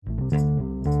Hey,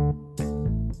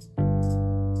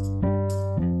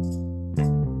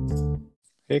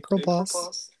 girl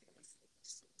boss.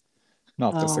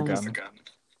 Not this Um, again.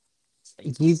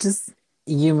 you just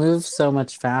you move so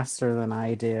much faster than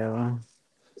I do.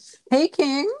 Hey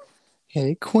King.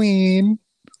 Hey, queen.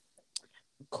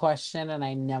 Question, and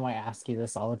I know I ask you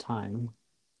this all the time.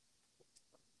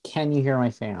 Can you hear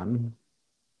my fan?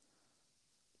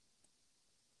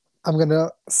 I'm gonna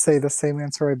say the same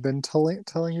answer I've been telling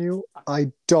you.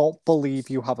 I don't believe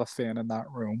you have a fan in that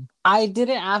room. I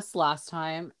didn't ask last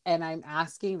time, and I'm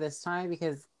asking this time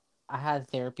because I had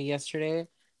therapy yesterday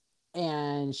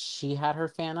and she had her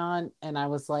fan on, and I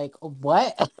was like,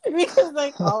 what? Because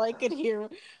like all I could hear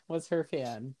was her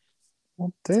fan.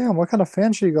 Well, damn, what kind of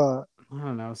fan she got? I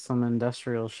don't know, some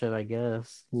industrial shit, I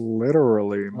guess.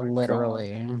 Literally, my God.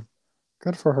 Literally.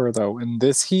 Good for her though. In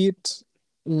this heat,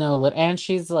 No, and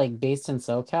she's like based in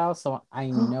SoCal, so I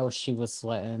know she was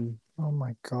sweating. oh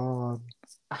my God.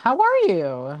 How are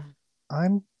you?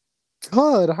 I'm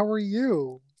good. How are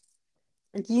you?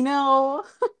 You know,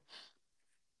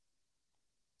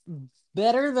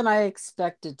 better than I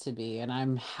expected to be, and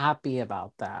I'm happy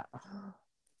about that.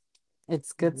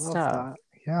 It's good Love stuff. that.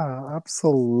 Yeah,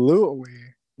 absolutely.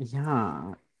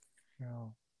 Yeah. Yeah.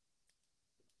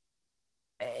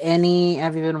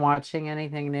 Have you been watching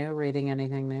anything new, reading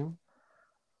anything new?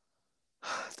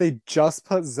 They just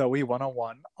put Zoe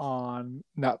 101 on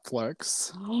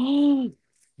Netflix.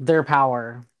 Their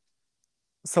power.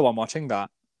 So I'm watching that.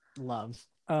 Love.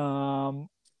 Um,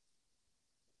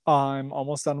 I'm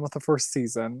almost done with the first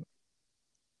season.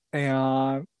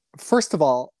 And first of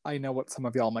all, I know what some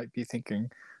of y'all might be thinking.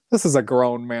 This is a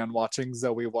grown man watching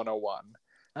Zoe 101.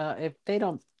 If they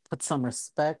don't put some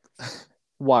respect,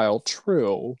 While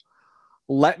true,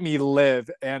 let me live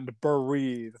and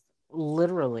breathe.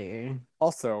 literally.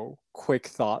 Also, quick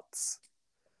thoughts.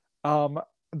 Um,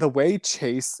 the way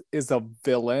Chase is a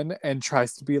villain and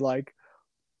tries to be like,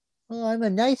 oh, I'm a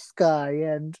nice guy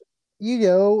and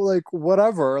like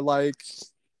whatever. Like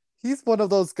he's one of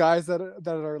those guys that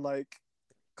are like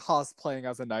cosplaying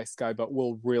as a nice guy, but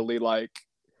will really like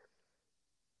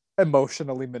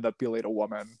emotionally manipulate a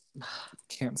woman.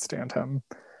 Can't stand him.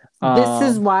 This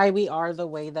is Um, why we are the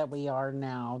way that we are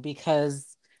now, because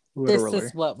this literally,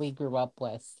 is what we grew up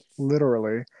with.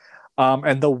 literally.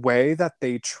 And the way that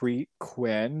they treat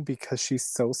Quinn because she's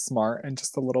so smart and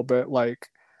just a little bit like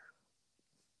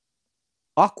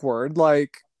awkward,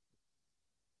 like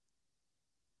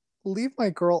leave my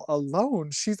girl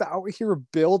alone. She's out here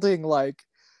building like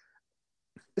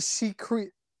she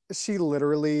cre- she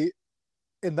literally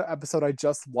in the episode I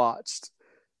just watched,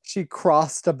 she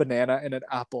crossed a banana and an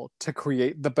apple to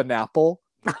create the banapple.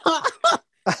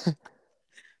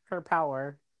 Her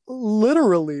power,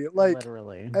 Literally, like,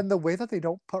 literally. and the way that they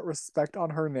don't put respect on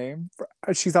her name,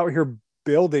 she's out here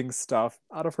building stuff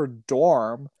out of her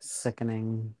dorm,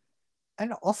 Sickening.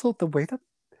 and also the way that,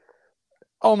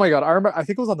 oh my God, I remember, I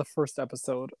think it was on the first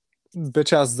episode,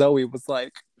 bitch ass Zoe was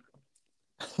like,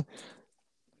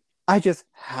 I just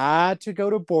had to go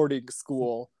to boarding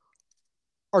school.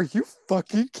 Are you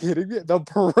fucking kidding me? The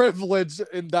privilege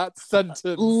in that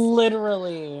sentence.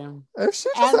 Literally. If she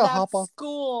just And a that hop off,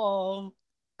 school.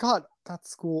 God, that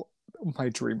school, my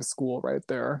dream school right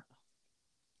there.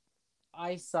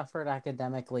 I suffered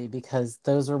academically because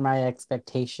those were my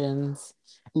expectations,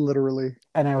 Literally.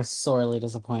 and I was sorely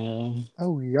disappointed.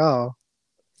 Oh yeah.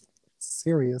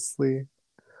 Seriously.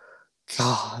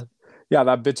 God. Yeah,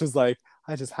 that bitch was like,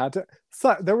 I just had to.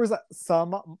 So there was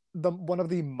the one of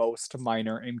the most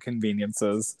minor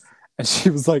inconveniences, and she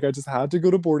was like, I just had to go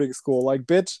to boarding school. Like,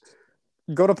 bitch,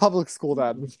 go to public school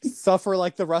then. Suffer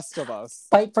like the rest of us.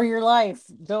 Fight for your life.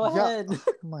 Go Yeah. ahead.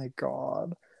 Oh my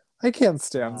God. I can't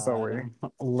stand Zoe.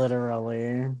 God,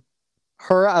 literally.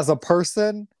 Her as a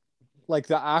person, like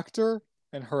the actor,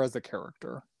 and her as a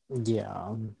character.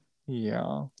 Yeah.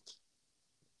 Yeah.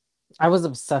 I was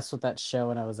obsessed with that show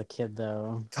when I was a kid,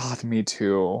 though. God, me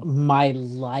too. My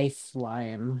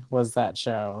lifeline was that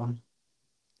show.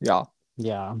 Yeah.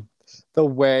 Yeah. The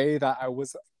way that I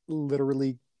was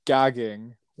literally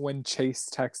gagging when Chase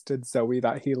texted Zoe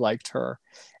that he liked her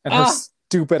and her Ah!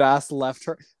 stupid ass left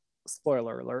her,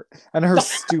 spoiler alert, and her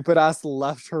stupid ass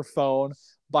left her phone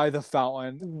by the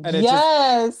fountain and it just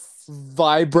Yes!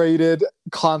 vibrated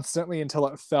constantly until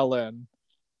it fell in.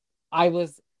 I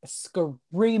was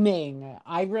screaming.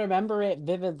 I remember it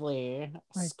vividly.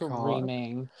 My God.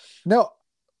 Screaming. No,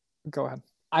 go ahead.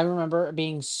 I remember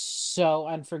being so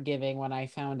unforgiving when I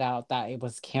found out that it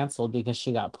was canceled because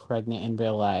she got pregnant in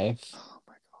real life. Oh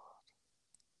my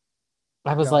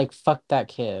I was God. Yeah, like, fuck that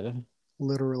kid.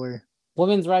 literally.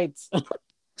 Women's rights.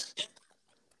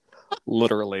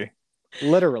 Literally.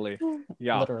 Literally.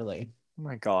 Yeah. Literally. Oh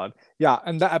my God. Yeah.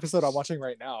 And the episode I'm watching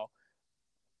right now,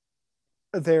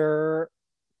 they're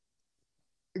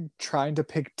trying to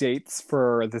pick dates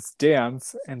for this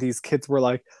dance, and these kids were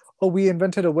like, "Oh, we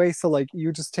invented a way so like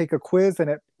you just take a quiz and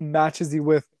it matches you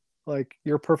with like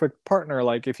your perfect partner,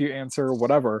 like if you answer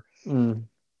whatever." Mm.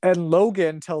 And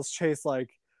Logan tells Chase like,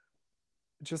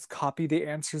 "Just copy the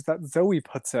answers that Zoe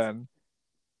puts in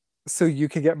so you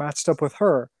can get matched up with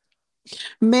her."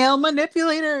 Male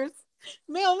manipulators.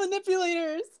 Male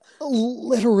manipulators.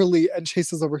 Literally. And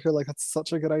Chase is over here like, "That's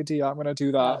such a good idea. I'm gonna do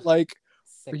Ugh, that." Like,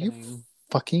 are you sickening.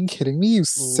 fucking kidding me, you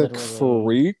sick Literally.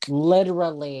 freak?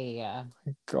 Literally.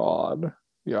 God.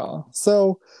 Yeah.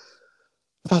 So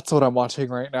that's what I'm watching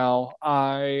right now.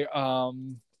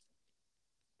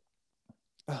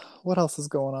 What else is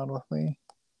going on with me?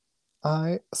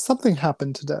 I Something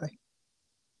happened today.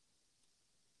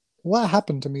 What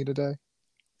happened to me today?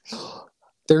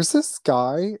 There's this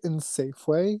guy in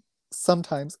Safeway.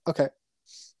 Sometimes, okay,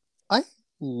 I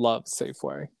love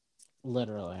Safeway.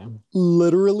 Literally.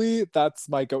 Literally, that's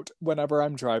my go-to. Whenever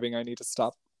I'm driving, I need to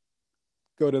stop,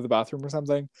 go to the bathroom or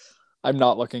something. I'm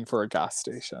not looking for a gas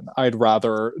station. I'd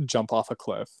rather jump off a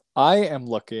cliff. I am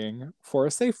looking for a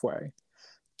Safeway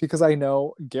because I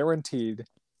know guaranteed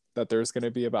that there's going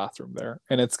to be a bathroom there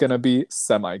and it's going to be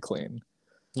semi clean.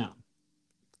 No.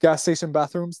 Gas station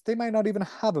bathrooms, they might not even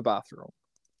have a bathroom.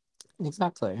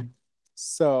 Exactly.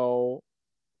 So,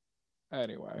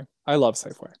 anyway, I love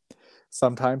Safeway.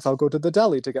 Sometimes I'll go to the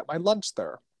deli to get my lunch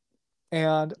there.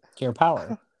 And Your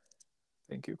power.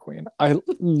 thank you, Queen. I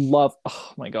love,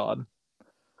 oh my God.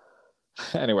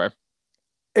 Anyway,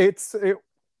 it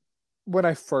when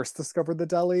I first discovered the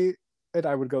deli, and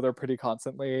I would go there pretty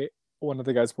constantly, one of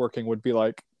the guys working would be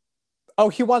like, "Oh,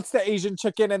 he wants the Asian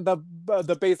chicken and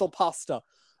the basil pasta."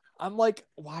 I'm like,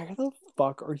 "Why the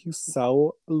fuck are you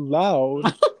so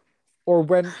loud?" Or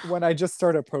when I just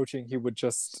start approaching, he would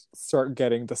just start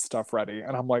getting the stuff ready,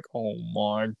 and I'm like, "Oh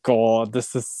my God,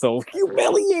 this is so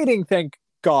humiliating." Thank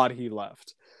God he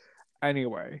left.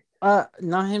 Anyway,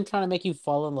 Not him trying to make you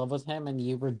fall in love with him and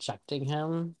you rejecting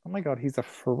him. oh my God, he's a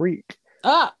freak.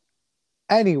 Ah!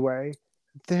 Anyway,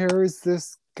 there's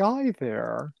this guy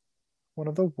there, one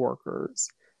of the workers.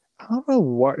 I don't know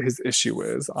what his issue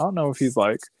is. I don't know if he's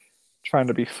like trying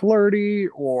to be flirty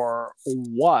or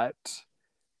what.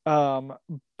 Um,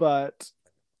 but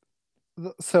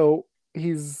so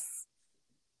he's,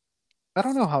 I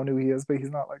don't know how new he is, but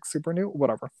he's not like super new,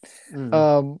 whatever. Mm.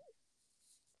 Um,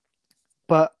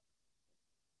 but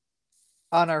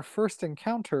on our first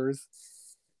encounters,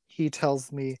 he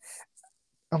tells me,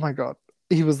 "Oh my God,"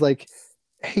 he was like,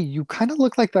 "Hey, you kind of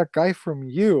look like that guy from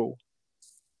You."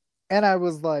 And I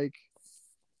was like,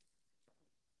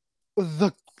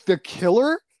 the the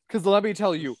killer? Because let me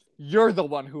tell you, you're the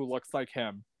one who looks like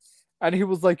him. And he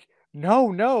was like,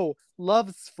 "No, no,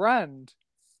 Love's friend."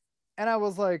 And I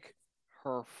was like,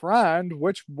 "Her friend?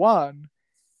 Which one?"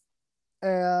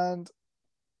 And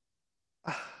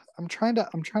I'm trying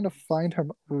to find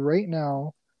him right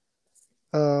now.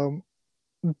 Um,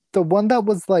 the one that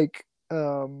was like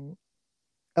a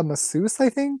masseuse, I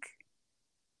think.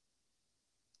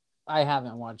 I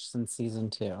haven't watched since season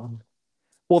 2.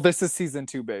 Well, this is season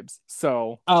 2, babes.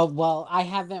 So, Oh, well, I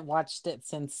haven't watched it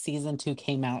since season 2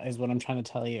 came out, is what I'm trying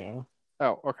to tell you.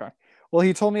 oh, okay. Well,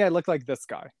 he told me I look like this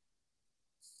guy.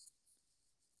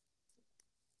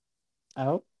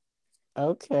 Oh,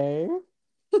 okay.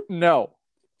 No,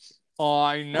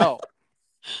 I know.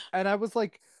 And I was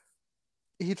like,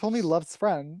 he told me Love's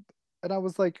friend, and I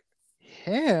was like,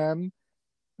 him?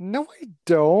 No, I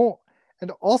don't.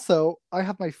 And also, I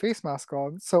have my face mask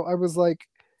on, so I was like,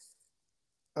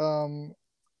 um,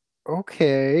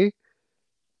 okay.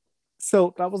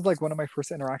 So that was like one of my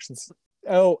first interactions.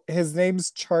 Oh, his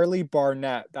name's Charlie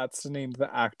Barnett. That's the name of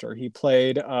the actor. He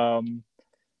played oh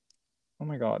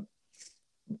my God.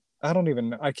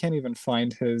 I can't even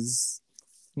find his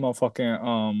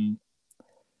motherfucking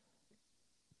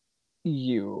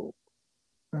you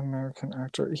American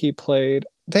actor. He played,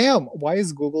 damn, why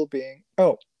is Google being,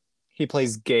 oh, he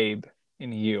plays Gabe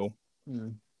in You.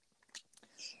 Mm.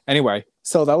 Anyway,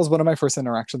 so that was one of my first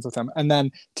interactions with him. And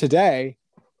then today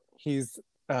he's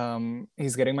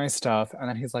he's getting my stuff and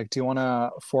then he's like, "Do you want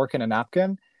a fork and a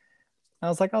napkin?" I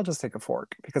was like, "I'll just take a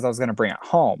fork," because I was gonna bring it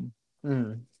home.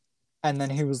 Mm. And then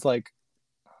he was like,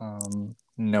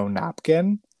 "No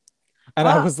napkin." And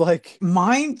I was like,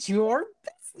 Mind your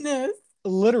business.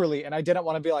 literally, and I didn't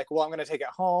want to be like, "Well, I'm gonna take it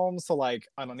home, so like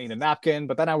I don't need a napkin."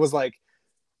 But then I was like,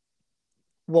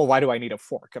 "Well, why do I need a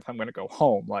fork if I'm gonna go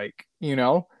home?" Like. And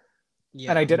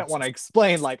Yeah. I didn't want to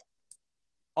explain like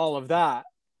all of that.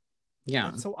 Yeah.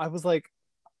 And so I was like,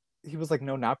 he was like,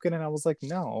 no napkin. And I was like,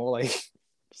 no, like,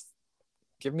 just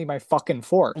give me my fucking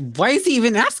fork. Why is he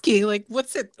even asking? Like,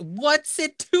 what's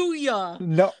it to ya?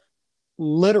 No,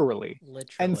 literally.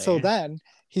 And so Literally. then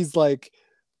he's like,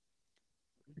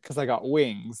 because I got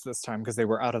wings this time because they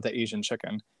were out of the Asian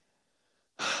chicken.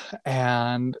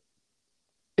 And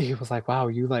he was like, wow,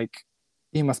 you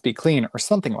must be clean or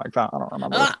something like that. I don't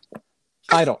remember. Ah,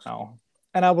 I don't know.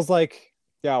 And I was like,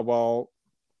 yeah, well,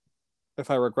 if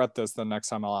I regret this, then next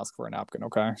time I'll ask for a napkin,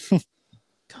 okay?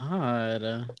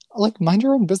 God. Like, mind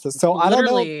your own business. So I don't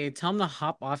know. Literally, tell him to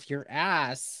hop off your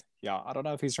ass. Yeah, I don't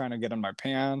know if he's trying to get in my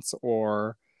pants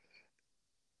or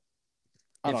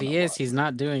I If don't know he is, what. he's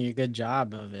not doing a good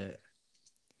job of it,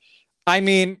 I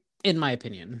mean, in my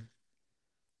opinion.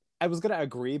 I was gonna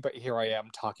agree, but here I am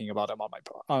talking about him on my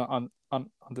on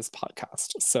this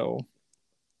podcast. So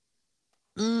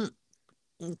Mm,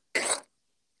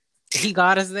 he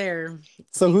got us there.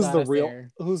 so He got us there.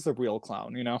 who's the real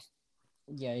clown, you know?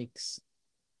 Yikes.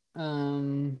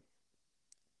 Um,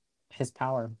 his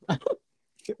power.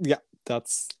 Yeah,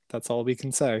 that's all we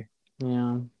can say.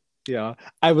 Yeah. Yeah.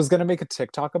 I was gonna make a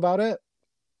TikTok about it,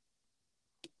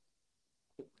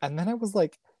 and then I was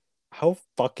like, how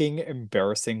fucking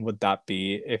embarrassing would that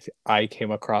be if I came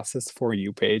across his For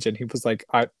You page and he was like,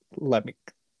 I let me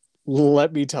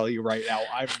let me tell you right now,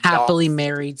 I'm not Happily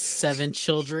married, 7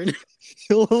 children.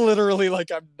 literally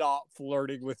like I'm not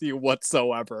flirting with you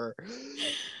whatsoever.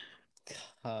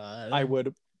 I God.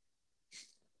 would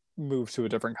move to a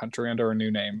different country under a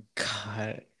new name.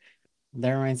 God.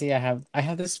 That reminds me, I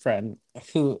have this friend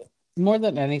who more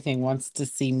than anything wants to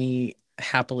see me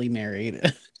happily married.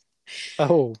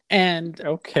 Oh, And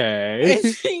okay. I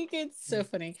think it's so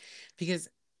funny because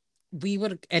we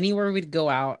would anywhere we'd go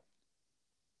out,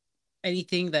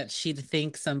 anything that she'd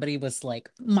think somebody was like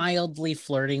mildly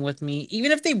flirting with me,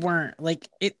 even if they weren't, like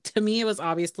it to me it was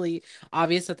obviously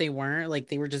obvious that they weren't, like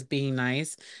they were just being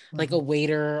nice, like a Mhm,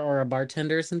 waiter or a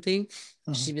bartender or something,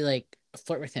 mhm. she'd be like,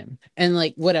 flirt with him and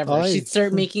like whatever, I she'd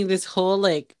start making this whole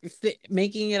like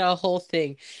making it a whole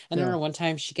thing. And I yeah. remember one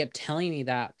time she kept telling me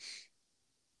that,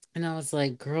 and I was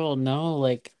like, girl, no,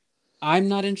 like I'm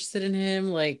not interested in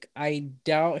him, like I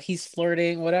doubt he's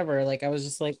flirting, whatever. Like I was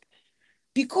just like,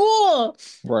 be cool.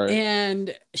 Right.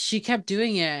 And she kept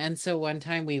doing it. And so one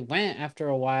time we went after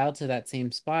a while to that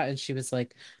same spot, and she was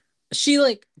like, she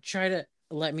like tried to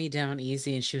let me down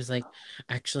easy. And she was like,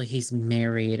 actually, he's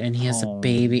married and he has a Oh,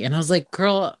 baby. And I was like,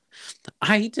 girl,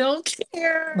 I don't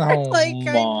care. oh Like,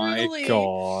 I my really,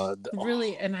 God.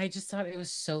 really, and I just thought it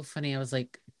was so funny. I was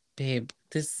like, babe,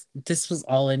 this was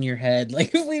all in your head.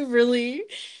 Like,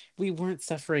 we weren't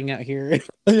suffering out here.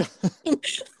 Yeah.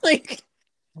 Like,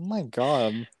 Oh my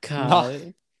God. Not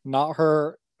God. not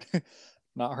her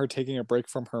not her taking a break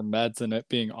from her meds and it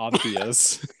being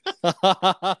obvious.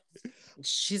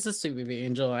 She's a sweet baby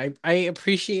angel. I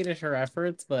appreciated her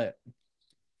efforts, but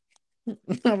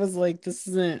I was like, this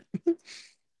isn't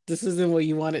what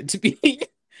you want it to be.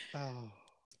 Oh,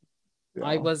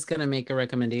 I yeah. was gonna make a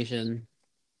recommendation,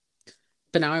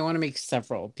 but now I want to make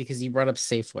several because you brought up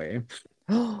Safeway.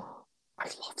 I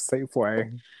love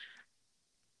Safeway.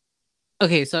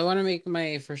 Okay, so I want to make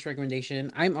my first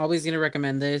recommendation. I'm always gonna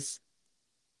recommend this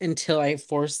until I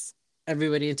force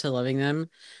everybody into loving them.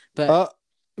 But Uh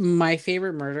My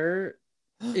Favorite Murder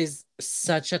is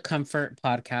such a comfort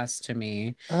podcast to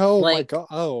me. oh my Like God.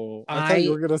 Oh, I thought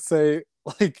you I were gonna say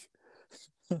like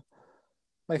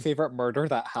my favorite murder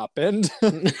that happened.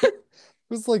 It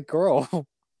was like, girl.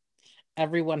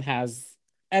 everyone has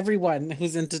everyone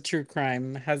who's into true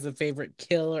crime has a favorite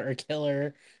kill or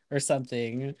killer or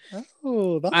something.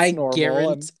 Oh, that's I normal. And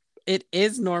guarantee it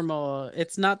is normal.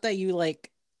 It's not that you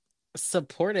like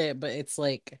support it, but it's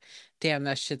like, damn,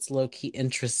 that shit's low key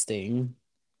interesting.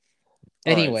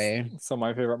 all right. Anyway, So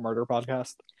my favorite murder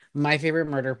podcast. My Favorite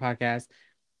Murder podcast,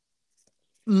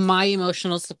 my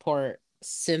emotional support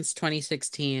since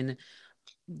 2016.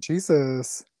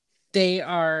 Jesus. They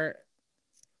are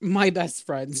my best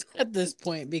friends at this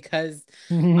point because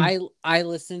I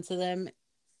listen to them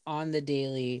on the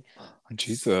daily.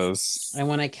 Jesus. And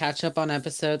when I catch up on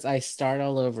episodes, I start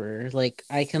all over. Like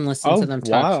I can listen to Oh, them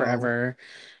talk wow. forever.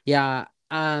 Yeah.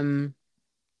 So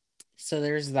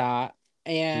there's that.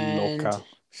 And Loca.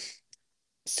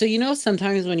 so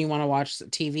sometimes when you want to watch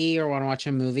TV or want to watch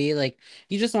a movie, like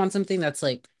you just want something that's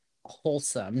like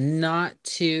wholesome, not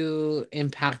too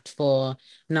impactful,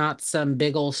 not some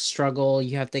big old struggle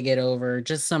you have to get over,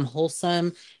 just some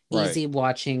wholesome, Right. easy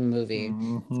watching movie.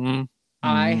 Mm-hmm.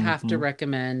 I have to Mm-hmm.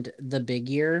 recommend The Big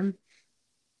Year.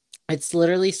 It's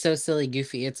literally so silly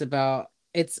goofy.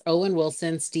 It's Owen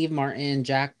Wilson, Steve Martin,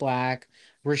 Jack Black,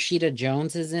 Rashida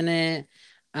Jones is in it.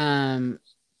 Um,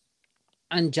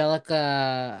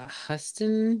 Angelica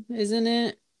Huston is in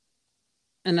it,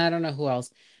 and I don't know who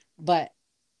else, but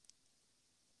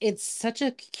it's such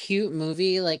a cute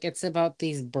movie. Like it's about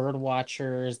these bird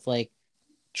watchers, like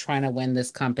trying to win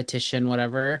this competition,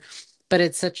 whatever. But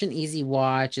it's such an easy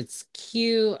watch. It's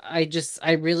cute.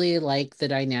 I really like the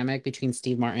dynamic between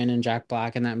Steve Martin and Jack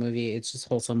Black in that movie. It's just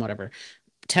wholesome, whatever.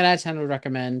 10 out of 10 would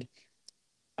recommend.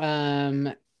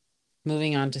 Um,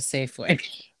 Moving on to Safeway.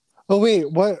 Oh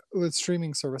wait, what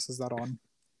streaming service is that on?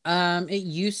 It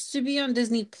used to be on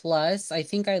Disney Plus. I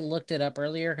think I looked it up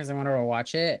earlier because I wanted to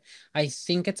watch it. I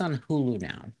think it's on Hulu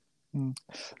now. Hmm.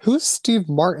 Who's Steve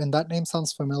Martin? That name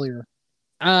sounds familiar.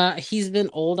 He's been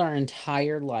old our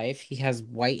entire life. He has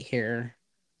white hair,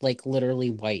 like literally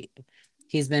white.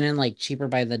 He's been in like Cheaper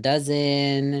by the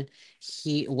Dozen.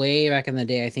 He way back in the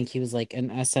day, I think he was like an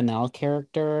SNL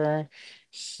character.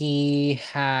 He's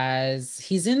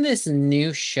in this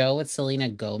new show with Selena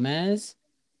Gomez.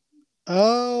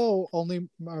 Oh, only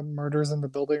murders in the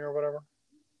building or whatever.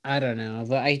 I don't know,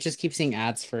 but I just keep seeing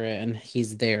ads for it and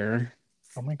he's there.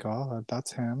 Oh my God,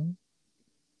 that's him.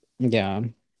 Yeah.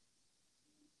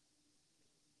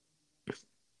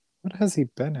 What has he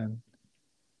been in?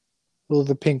 Well,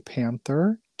 the Pink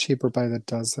Panther, Cheaper by the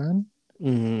Dozen.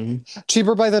 Mhm.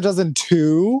 Cheaper by the Dozen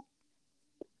 2?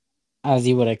 As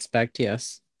you would expect,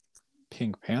 yes.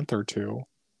 Pink Panther 2.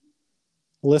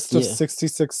 List of Yeah.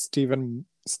 66 Stephen.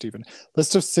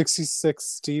 List of 66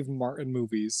 Steve Martin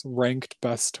movies ranked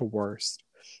best to worst.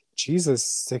 Jesus,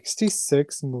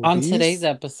 66 On today's movies?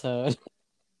 episode,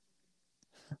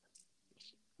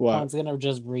 What? Juan's gonna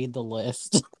just read the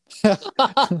list.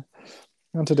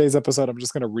 On today's episode, I'm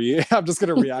just gonna I'm just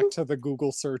gonna react to the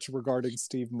Google search regarding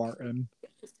Steve Martin.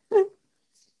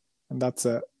 And that's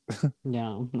it. Yeah.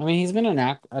 I mean, he's been an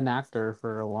actor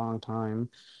for a long time.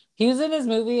 He was in his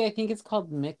movie, I think it's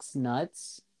called Mixed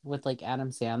Nuts with like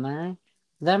Adam Sandler.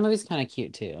 That movie's kind of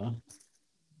cute too.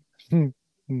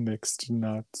 Mixed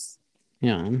nuts.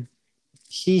 Yeah.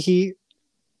 Hee hee.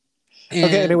 Okay,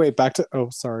 And anyway, back to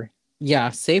sorry. yeah,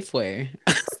 Safeway.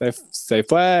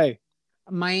 Safeway.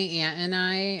 My aunt and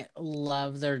I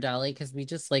love their deli because we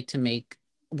just like to make,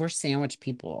 we're sandwich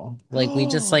people. Like we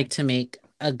just like to make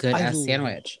a good I ass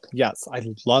sandwich. Yes, I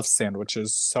love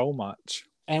sandwiches so much.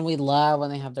 And we love when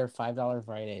they have their $5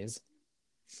 Fridays.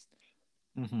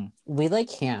 Mm-hmm. We like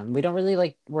ham. We don't really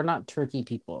like, we're not turkey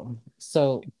people.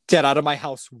 So, Get out of my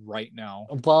house right now.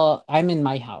 well, I'm in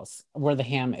my house where the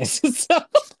ham is.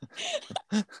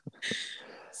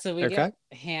 So we Okay. get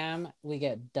ham, we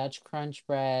get Dutch crunch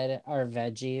bread, our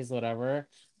veggies, whatever.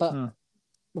 But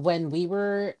when we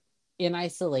were in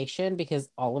isolation, because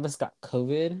all of us got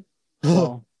COVID,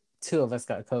 well, two of us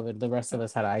got COVID, the rest of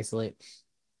us had to isolate.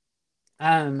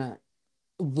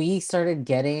 We started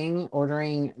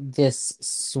ordering this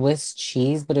Swiss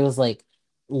cheese, but it was like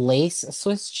lace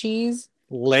Swiss cheese.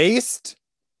 Laced?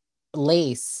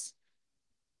 Lace.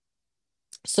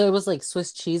 So it was like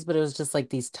Swiss cheese, but it was just like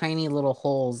these tiny little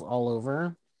holes all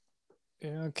over.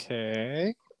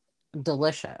 Okay.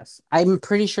 Delicious. I'm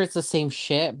pretty sure it's the same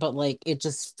shit, but like it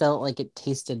just felt like it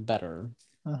tasted better.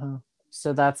 Uh-huh.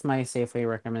 So that's my Safeway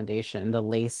recommendation, the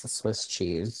lace Swiss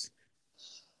cheese.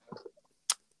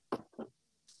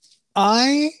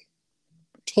 I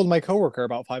told my coworker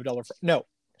about $5. No,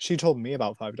 she told me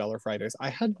about $5 Fridays. I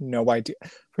had no idea.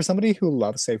 For somebody who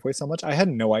loves Safeway so much, I had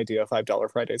no idea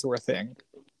 $5 Fridays were a thing.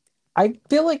 I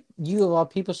feel like you of all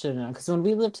people should know because when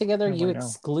we lived together, Oh, you I know.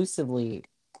 exclusively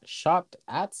shopped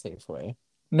at Safeway.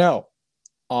 No,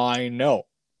 I know.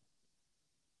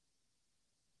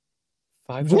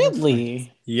 $5 Really? Fridays.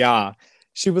 Yeah.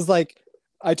 She was like,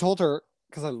 I told her,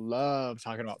 because I love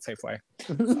talking about Safeway.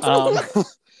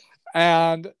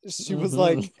 And she was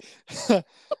like,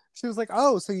 she was like,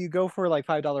 oh, so you go for like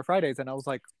 $5 Fridays. And I was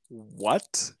like,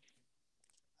 what?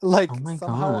 Like Oh my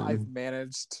somehow God. I've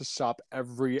managed to shop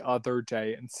every other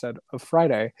day instead of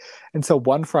Friday. And so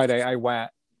one Friday I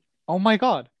went, oh my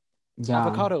God, Yeah.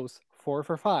 avocados, 4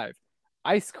 for $5.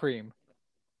 Ice cream,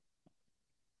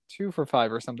 2 for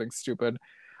 $5 or something stupid.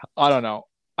 I don't know.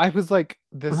 I was like,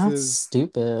 this That's is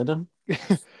stupid.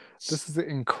 this is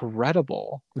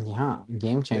incredible. Yeah,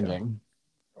 game changing.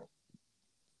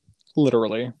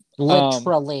 Literally.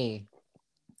 Literally.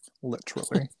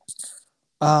 Literally.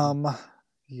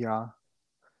 Yeah.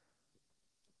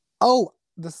 Oh,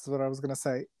 this is what I was gonna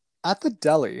say. At the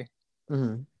deli,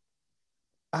 Mhm.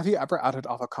 have you ever added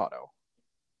avocado?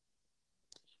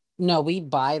 No, we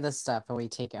buy the stuff and we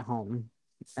take it home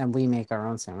and we make our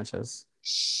own sandwiches.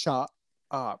 Shut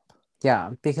up.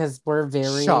 Yeah, because we're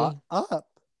very Shut up.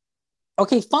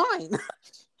 okay, fine.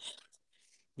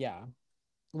 Yeah.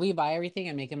 We buy everything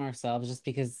and make them ourselves just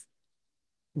because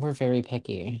we're very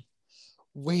picky.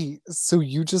 Wait, so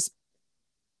you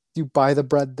buy the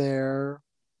bread there,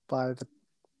 buy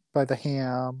the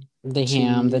ham, The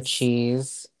ham, the cheese.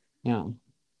 cheese. Yeah.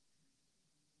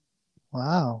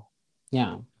 Wow,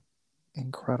 Yeah.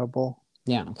 incredible.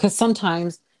 Yeah. Because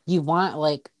sometimes you want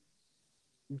like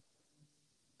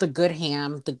the good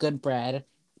ham, the good bread,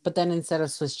 but then instead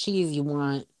of Swiss cheese, you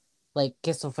want like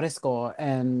queso fresco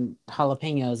and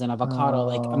jalapenos and avocado,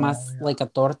 like a Oh, mas yeah. like a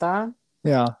torta.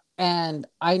 Yeah, And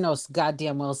I know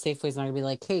goddamn well Safeway's not gonna be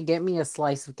like, hey, get me a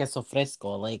slice of queso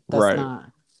fresco. Like that's right.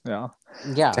 not, Yeah.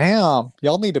 yeah. Damn,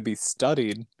 y'all need to be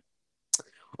studied.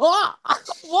 Oh,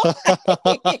 why?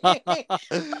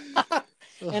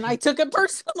 And I took it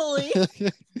personally.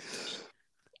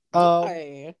 um,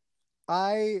 Why?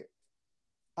 I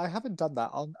I haven't done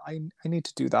that. I need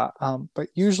to do that. But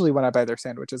usually when I buy their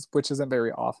sandwiches, which isn't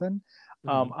very often,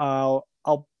 Mhm. I'll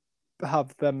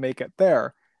have them make it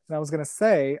there. And I was gonna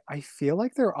say, I feel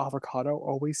like their avocado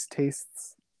always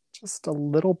tastes just a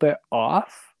little bit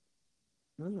off.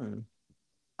 Mm.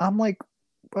 I'm like,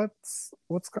 what's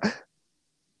going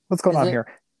Is on it here?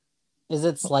 is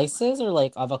it slices or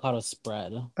like avocado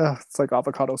spread? It's like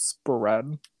avocado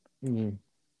spread. Mm.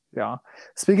 Yeah.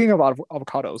 Speaking of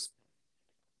avocados,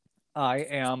 I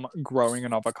am growing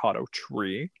an avocado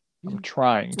tree. I'm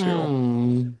trying to.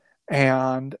 Mm.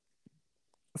 And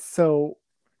so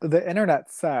the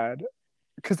internet said,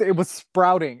 because it was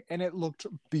sprouting and it looked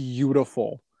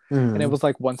beautiful. And it Mm. was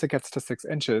like, once it gets to 6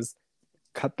 inches,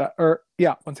 cut that, or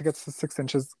yeah, once it gets to 6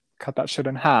 inches, cut that shit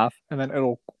in half, and then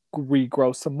it'll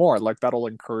regrow some more. Like that'll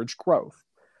encourage growth.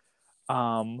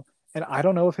 Um, and I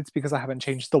don't know if it's because I haven't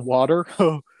changed the water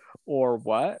or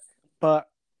what, but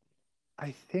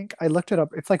I think I looked it up.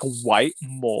 It's like white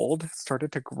mold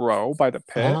started to grow by the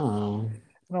pit. Oh.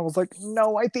 And I was like,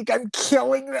 no, I think I'm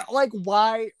killing it. Like,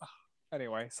 why?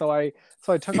 Anyway, so I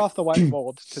took off the white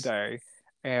mold today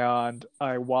and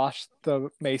I washed the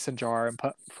mason jar and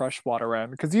put fresh water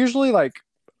in. Because usually like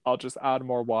I'll just add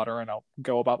more water and I'll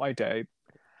go about my day.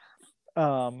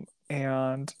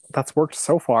 And that's worked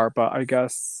so far, but I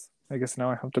guess now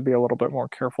I have to be a little bit more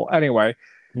careful. Anyway,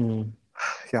 Mm.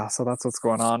 yeah, so that's what's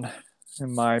going on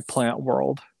in my plant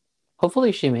world.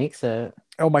 Hopefully she makes it.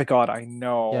 Oh my god, I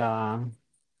know. Yeah.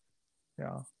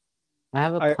 Yeah. I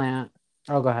have a I plant.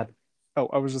 Oh, go ahead.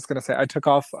 I was just gonna say I took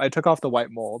off the white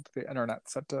mold. The internet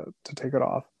said to take it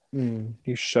off. Mm.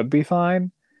 He should be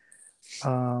fine.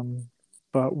 Um,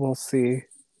 but we'll see.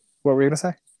 What were you gonna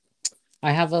say?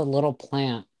 I have a little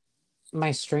plant.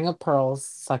 My string of pearls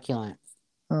succulent.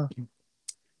 Huh.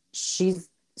 She's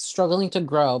struggling to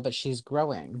grow, but she's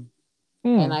growing.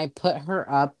 And Hmm. I put her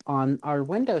up on our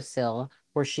windowsill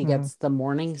where she Hmm. gets the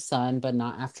morning sun, but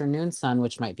not afternoon sun,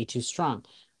 which might be too strong.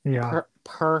 Yeah.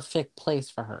 Perfect place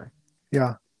for her.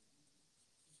 Yeah.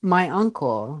 My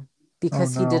uncle, Oh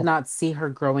because he did no. not see her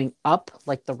growing up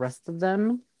like the rest of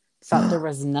them, thought there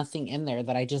was nothing in there,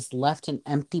 that I just left an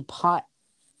empty pot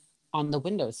on the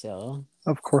windowsill.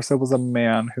 Of course, it was a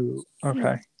man who.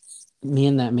 Okay. Me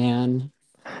and that man,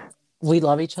 we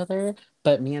love each other,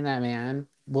 but me and that man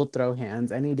will throw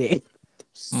hands any day.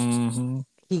 Hmm.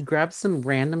 He grabbed some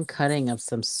random cutting of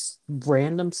some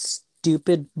random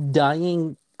stupid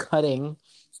dying cutting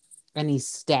and he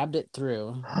stabbed it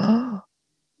through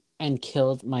and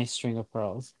killed my string of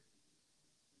pearls.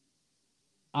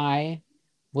 I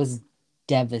was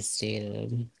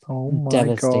devastated. Oh my god.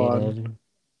 Devastated.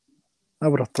 I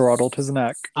would have throttled his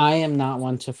neck. I am not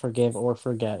one to forgive or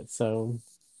forget. So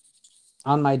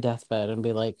on my deathbed and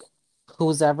be like,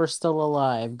 who's ever still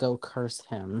alive, go curse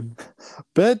him.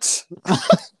 Bitch.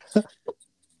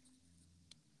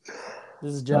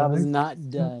 This job is Uh, not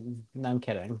done. No, I'm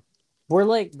kidding. We're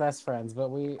like best friends, but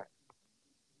we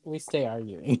stay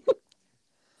arguing.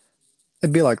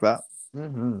 it'd be like that.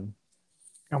 Hmm.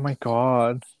 Oh my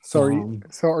god. So are you No.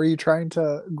 so are you trying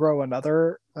to grow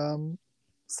another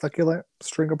succulent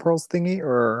string of pearls thingy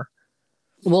or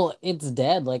Well, it's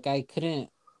dead. Like I couldn't.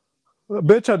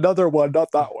 bitch another one,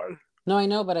 not that one. No, I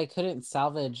know, but I couldn't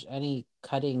salvage any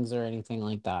cuttings or anything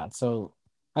like that. So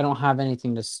I don't have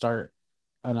anything to start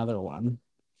another one.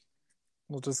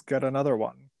 We'll just get another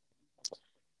one.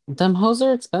 Them hoes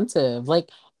are expensive. Like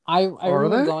I Are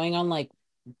remember they? going on like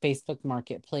Facebook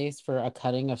Marketplace for a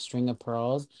cutting of string of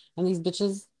pearls, and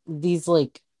these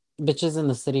like bitches in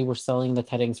the city were selling the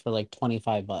cuttings for like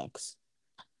 $25.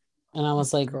 And I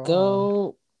was like, God.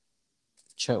 go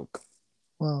choke.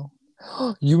 Well,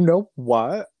 you know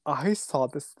what? I saw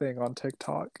this thing on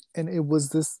TikTok and it was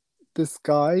this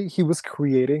guy, he was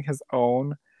creating his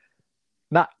own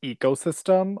not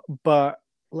ecosystem, but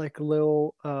like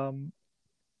little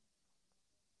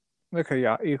okay,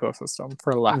 yeah, ecosystem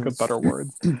for lack Mm. of better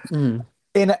words. Mm.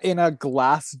 In a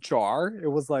glass jar. It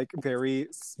was like very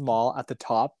small at the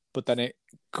top, but then it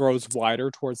grows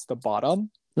wider towards the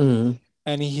bottom. Mm.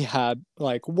 And he had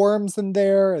like worms in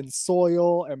there and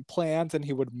soil and plants, and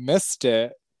he would mist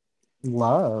it,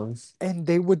 Love. and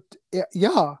they would,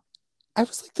 yeah. I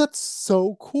was like, that's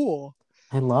so cool.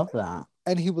 I love that.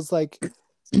 And he was like,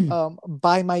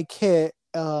 buy my kit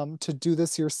to do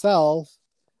this yourself.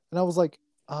 And I was like,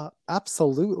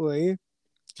 absolutely.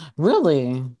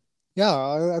 Really?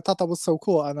 Yeah, I thought that was so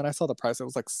cool. And then I saw the price, it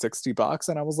was like $60,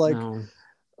 and I was like, No.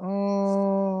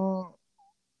 oh,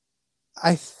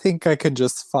 I think I can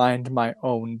just find my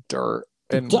own dirt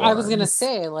and I was gonna worms.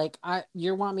 say, like,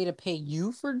 you want me to pay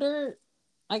you for dirt?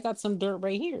 I got some dirt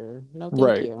right here. No, thank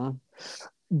Right. you.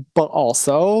 But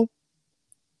also,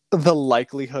 the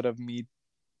likelihood of me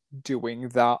doing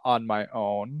that on my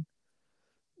own,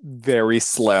 very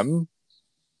slim.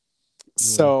 Mm.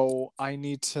 So I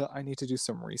need to do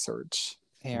some research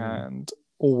Mm. and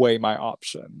weigh my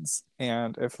options.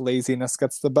 And if laziness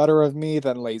gets the better of me,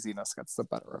 then laziness gets the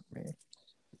better of me.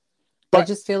 I But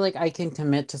just feel like I can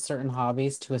commit to certain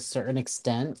hobbies to a certain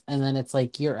extent, and then it's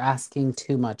like you're asking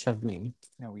too much of me.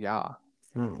 no, yeah.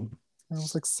 Mm. It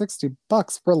was like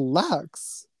 $60.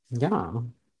 Relax. Yeah.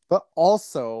 But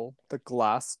also the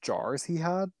glass jars he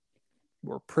had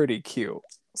were pretty cute.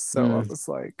 So I Mm. was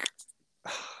like,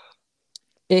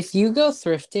 If you go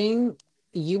thrifting,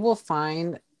 you will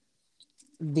find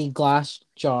the glass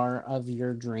jar of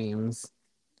your dreams.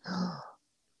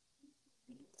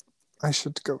 I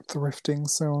should go thrifting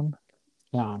soon.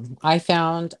 Yeah. I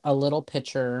found a little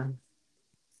pitcher,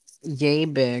 yay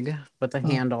big, with a Uh,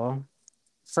 handle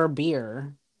for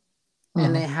beer,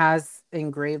 and uh, it has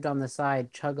engraved on the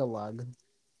side chug a lug.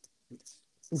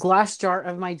 Glass jar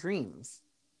of my dreams.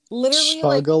 Literally, Chug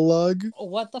like, a lug.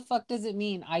 what the fuck does it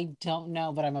mean? I don't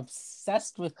know, but I'm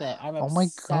obsessed with it. I'm Oh my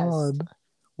obsessed. god.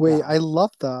 Wait, Yeah. I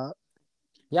love that.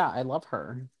 Yeah, I love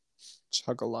her.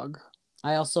 Chug a lug.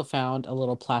 I also found a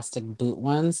little plastic boot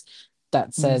ones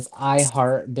that says I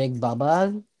heart Big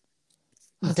Bubba.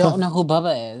 Don't know who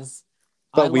Bubba is.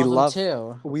 I But we love him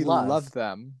love too. we Love. love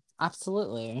them.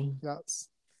 Absolutely. Yes.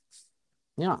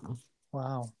 Yeah.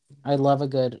 Wow. I love a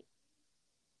good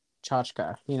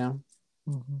tchotchke, you know?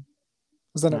 Mm-hmm.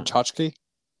 Isn't it Yeah. tchotchke?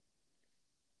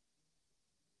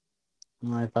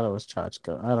 I thought it was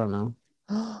tchotchke. I don't know.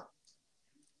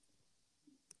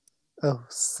 Oh,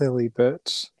 silly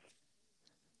bitch.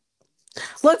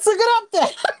 Let's look it up then.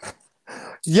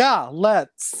 Yeah,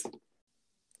 let's. How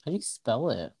do you spell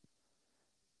it?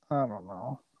 I don't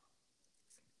know.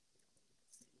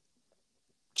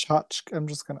 Tchotchke. I'm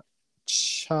just gonna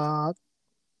tchotchke.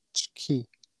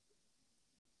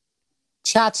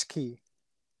 Tchotchke.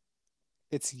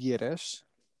 It's Yiddish.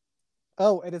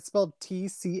 Oh, and it's spelled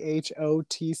Tchotchke.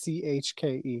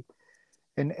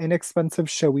 An inexpensive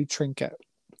showy trinket.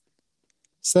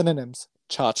 Synonyms: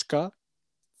 tchotchke,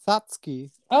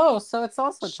 Satski. Oh, so it's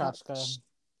also tchotchke.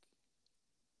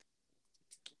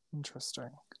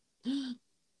 Interesting.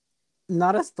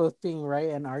 Not us both being right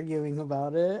and arguing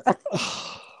about it.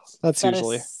 That's That is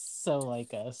usually so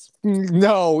like us.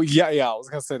 no, yeah. I was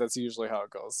gonna say that's usually how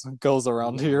it goes. It goes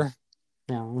around Yeah. here.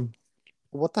 Yeah.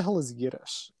 What the hell is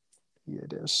Yiddish?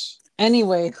 Yiddish.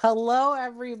 Anyway, hello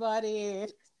everybody.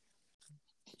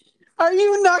 Are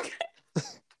you not?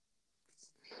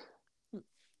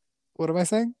 What am I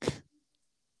saying?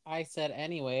 I said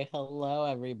anyway, hello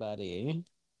everybody.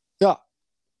 Yeah.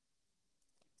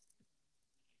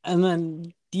 And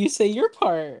then you say your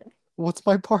part. What's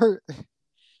my part?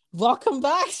 Welcome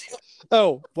back.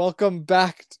 Oh, welcome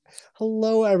back.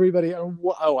 Hello, everybody.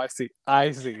 Oh, I see.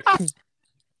 I see.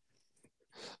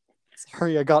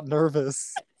 Sorry, I got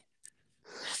nervous.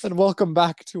 And welcome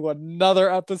back to another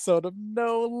episode of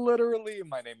No Literally.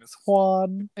 My name is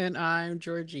Juan. And I'm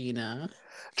Georgina.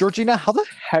 Georgina, how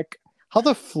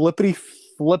the flippity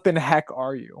flippin' heck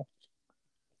are you?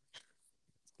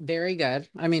 Very good.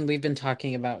 I mean, we've been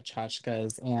talking about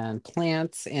tchotchkes and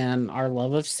plants and our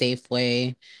love of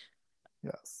Safeway.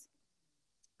 Yes.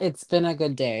 It's been a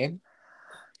good day.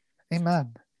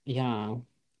 Amen. Yeah.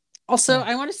 Also,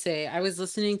 I want to say I was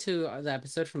listening to the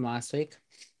episode from last week,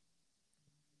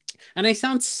 and I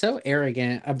sound so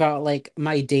arrogant about like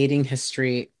my dating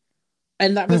history,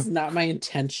 and that was not my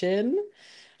intention.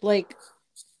 Like,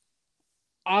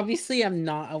 obviously, I'm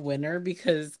not a winner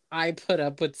because I put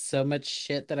up with so much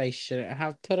shit that I shouldn't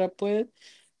have put up with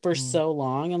for so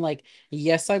long. And like,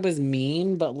 yes, I was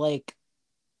mean, but like,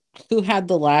 who had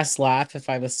the last laugh if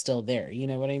I was still there? You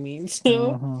know what I mean? So,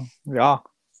 Mm-hmm. Yeah.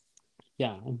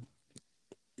 yeah.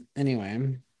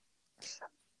 Anyway.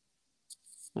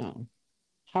 Oh.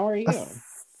 How are you?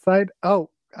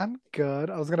 I'm good.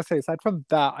 I was gonna say, aside from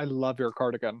that, I love your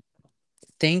cardigan.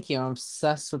 Thank you. I'm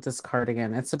obsessed with this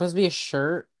cardigan. It's supposed to be a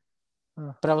shirt,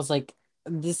 Uh, but I was like,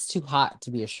 this is too hot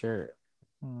to be a shirt.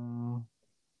 mm,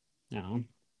 No.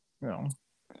 you know.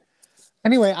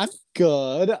 Anyway, I'm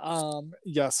good.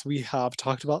 Yes, we have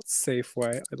talked about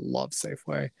Safeway. I love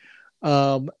Safeway.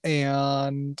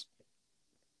 And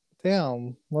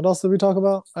damn, what else did we talk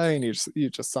about? I mean, you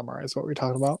just summarize what we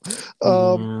talked about.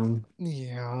 Um,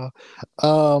 Yeah.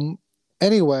 yeah. Um,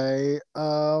 anyway,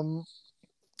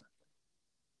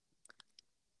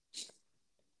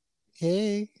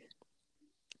 hey,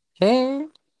 Hey,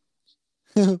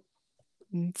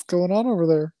 what's going on over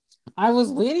there? I was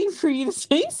waiting for you to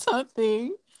say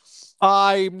something.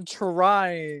 I'm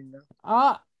trying,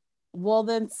 Ah, well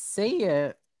then say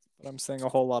it. but I'm saying a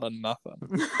whole lot of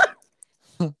nothing.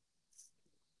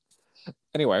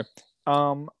 Anyway,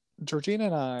 um, Georgina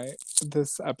and I,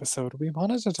 this episode, we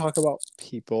wanted to talk about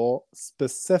people,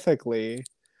 specifically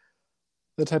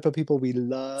the type of people we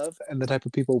love and the type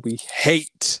of people we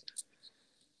hate.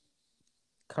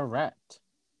 Correct.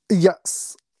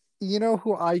 Yes. You know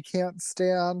who I can't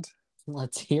stand?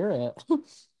 Let's hear it.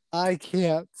 I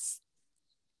can't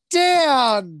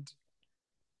stand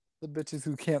the bitches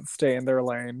who can't stay in their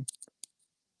lane.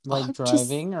 Like I'm just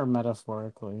driving or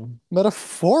metaphorically?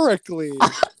 metaphorically.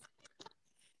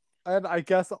 And I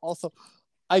guess also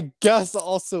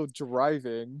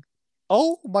driving.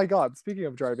 Oh my god, speaking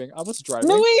of driving, I was No,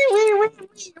 driving.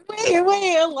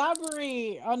 wait.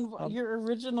 Elaborate on Um, your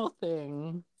original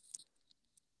thing.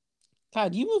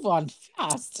 God, you move on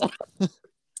fast.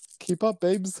 keep up,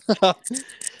 babes.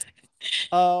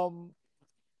 um,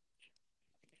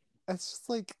 it's just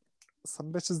like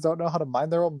some bitches don't know how to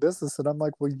mind their own business, and I'm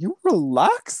like, well, you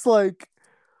relax. Like,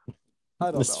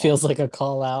 I don't This know. feels like a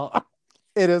call out.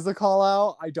 It is a call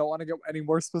out. I don't want to get any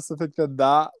more specific than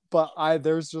that, but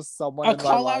there's just someone A in my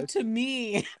call out life. to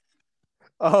me.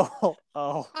 Oh,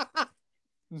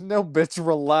 no, bitch,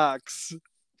 relax.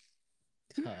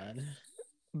 God,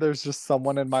 There's just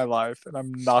someone in my life, and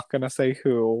I'm not gonna say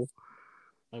who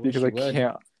I wish because you I would.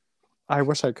 can't. I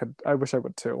wish I could. I wish I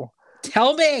would too.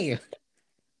 Tell me.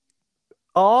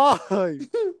 Oh, I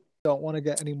don't want to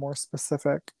get any more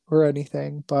specific or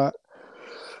anything, but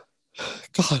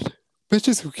God,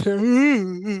 bitches who care.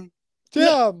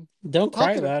 Damn, Don't cry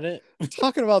talking about it.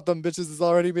 talking about them bitches is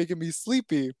already making me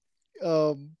sleepy.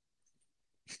 Um,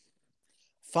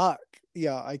 fuck.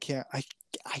 Yeah, I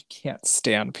can't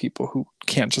stand people who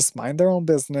can't just mind their own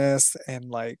business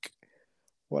and like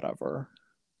whatever.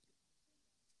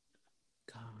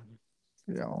 God.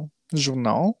 You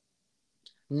know?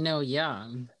 No, yeah.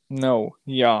 No,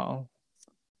 yeah.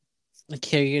 Like,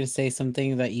 are you gonna say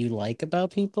something that you like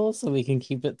about people so we can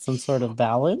keep it some sort of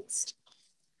balanced?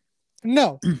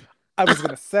 No. I was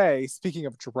gonna say, speaking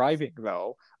of driving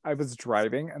though, I was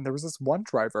driving and there was this one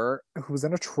driver who was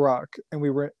in a truck and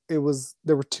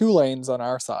there were two lanes on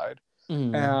our side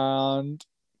Mm. and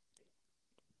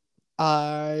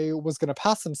I was gonna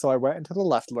pass him, so I went into the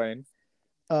left lane.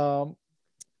 Um,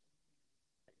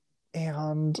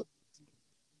 and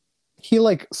he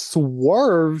like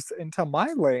swerves into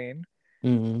my lane,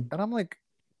 Mm. and I'm like,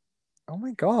 oh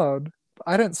my god.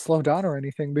 I didn't slow down or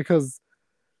anything because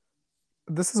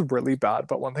this is really bad.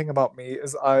 But one thing about me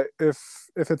is if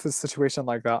it's a situation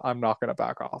like that, I'm not gonna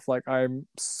back off. Like I'm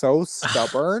so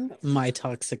stubborn. My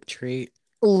toxic trait.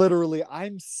 Literally,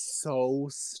 I'm so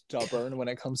stubborn when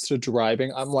it comes to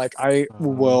driving. I'm like, I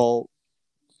Um, will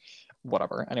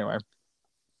whatever. Anyway.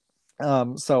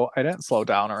 So I didn't slow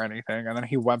down or anything, and then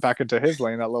he went back into his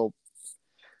lane.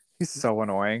 He's so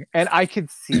annoying, and I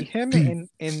could see him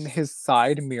in his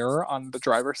side mirror on the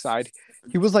driver's side.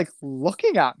 He was like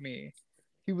looking at me.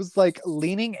 He was like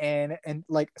leaning in and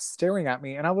like staring at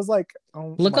me, and I was like,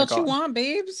 oh Look my what you god, want,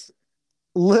 babes.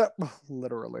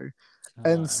 literally.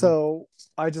 And God. so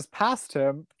I just passed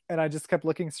him, and I just kept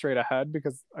looking straight ahead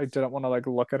because I didn't want to like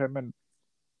look at him and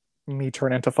me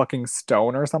turn into fucking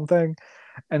stone or something.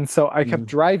 And so I kept Mm.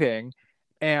 driving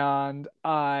and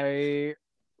I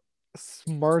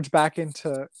merged back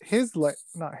into his lane,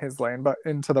 not his lane, but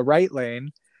into the right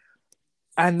lane.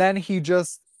 And then he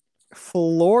just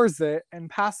floors it and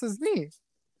passes me.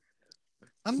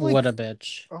 I'm What like, a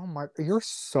bitch. oh my, you're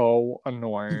so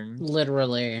annoying.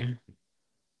 Literally.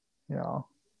 Yeah.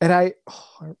 And I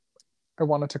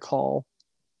wanted to call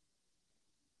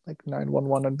like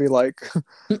 911 and be like,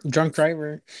 Drunk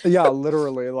driver. yeah,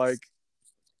 literally, like,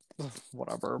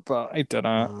 whatever, but I didn't.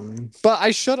 Um, But I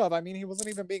should have. I mean, he wasn't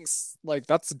even being like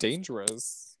that's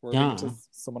dangerous. Swerving into yeah.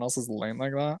 someone else's lane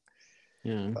like that.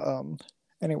 Yeah.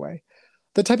 Anyway,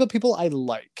 the type of people I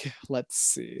like. Let's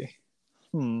see.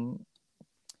 Damn.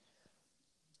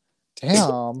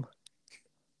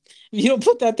 You don't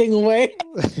put that thing away.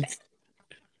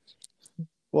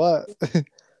 What?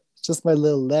 It's just my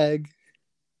little leg.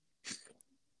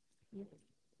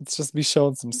 It's just me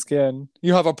showing some skin.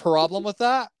 You have a problem with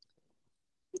that?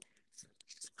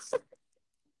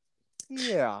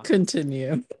 Yeah,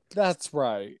 Continue. that's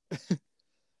right.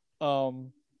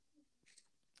 Um,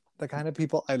 the kind of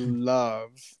people I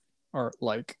love are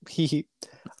like he.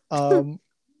 Um,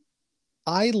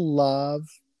 I love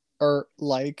or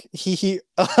like he.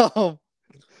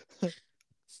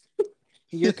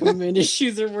 Your commitment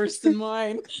issues are worse than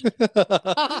mine.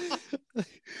 I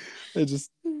just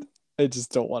I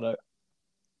just don't want to.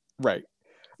 Right.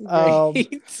 Um.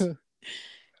 Right.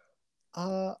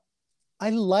 Uh. I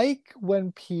like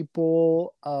when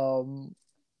people.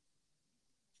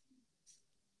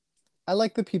 I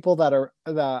like the people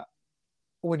that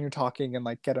when you're talking and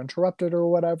like get interrupted or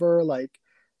whatever, like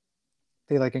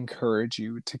they like encourage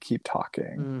you to keep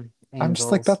talking. I'm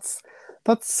just like Angels.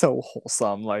 that's so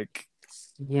wholesome. Like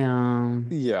Yeah.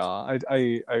 yeah,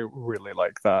 I really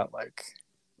like that. Like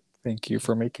thank you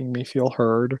for making me feel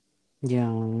heard.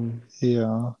 Yeah.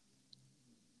 Yeah.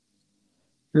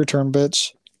 Your turn,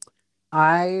 bitch.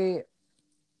 I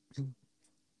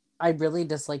I really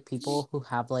dislike people who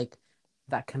have like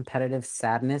that competitive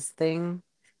sadness thing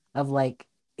of like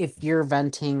if you're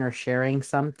venting or sharing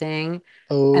something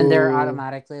and they're Oh,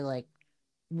 automatically like,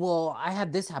 well, I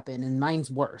had this happen and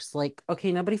mine's worse. Like,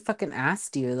 okay, nobody fucking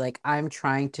asked you. Like, I'm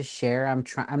trying to share.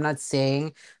 I'm not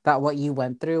saying that what you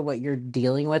went through, what you're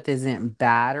dealing with isn't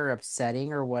bad or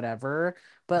upsetting or whatever.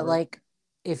 But right. like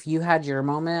if you had your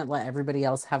moment, let everybody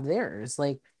else have theirs.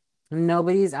 Like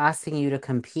nobody's asking you to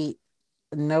compete.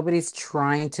 Nobody's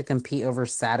trying to compete over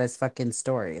saddest fucking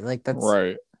story. Like that's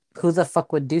Right. who the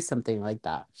fuck would do something like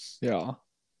that? Yeah.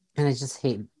 And I just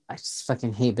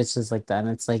fucking hate bitches like that. And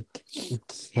it's like,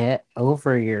 get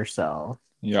over yourself.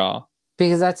 Yeah.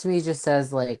 Because that to me just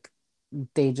says like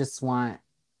they just want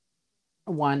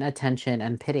one attention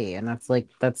and pity. And that's like,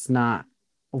 that's not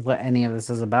what any of this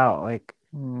is about. Like,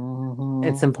 it's Hmm.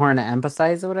 important to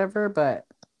emphasize or whatever, but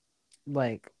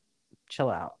like, chill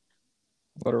out.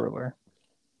 Literally.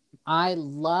 I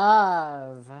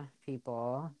love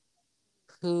people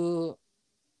who,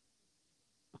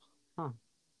 huh,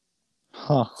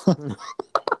 Huh.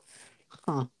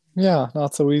 huh, Yeah,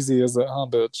 not so easy, is it, huh,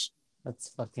 bitch? that's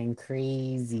fucking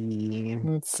crazy.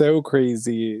 It's so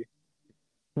crazy.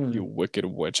 Hmm. You wicked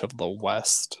witch of the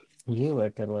West. You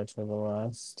wicked witch of the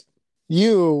West.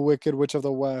 You wicked witch of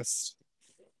the West.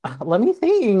 Let me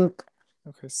think.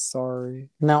 Okay, sorry.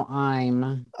 No,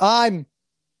 I'm. I'm.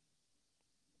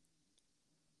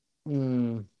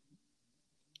 Mm,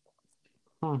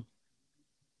 huh.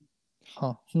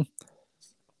 Huh.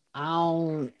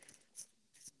 I'll,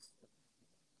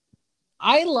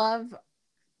 I love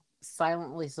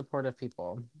silently supportive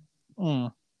people.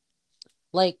 Mm.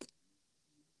 Like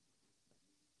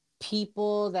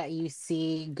people that you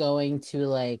see going to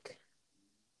like,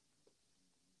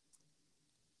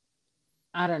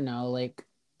 I don't know, like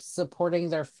supporting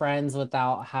their friends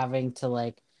without having to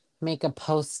like make a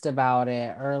post about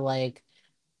it or like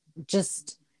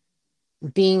just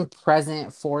being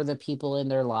present for the people in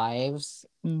their lives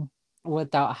Mm.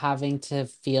 without having to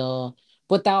feel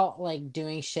without like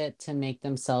doing shit to make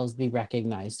themselves be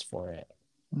recognized for it.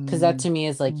 Because that Mm. to me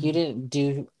is like you Mm. didn't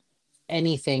do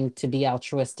anything to be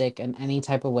altruistic in any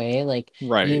type of way. Like you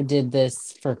Right. did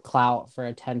this for clout, for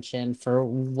attention, for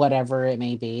whatever it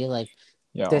may be. Like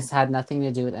Yeah. this had nothing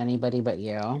to do with anybody but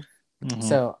you. Hmm.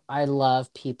 So I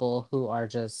love people who are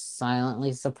just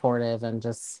silently supportive and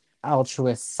just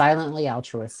silently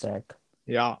altruistic.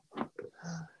 Yeah.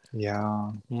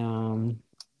 Yeah. Yeah.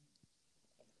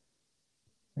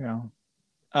 Yeah.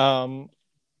 Um,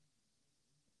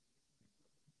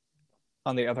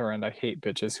 on the other end, I hate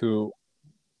bitches who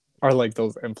are like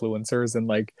those influencers and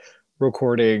like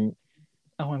recording,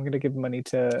 oh, I'm gonna give money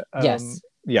to Yes.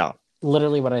 yeah,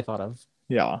 Literally what I thought of.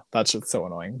 yeah, that's just so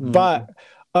annoying. But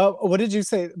Mm. what did you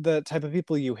say? The type of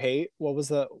people you hate?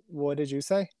 What did you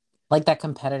say? Like that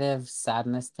competitive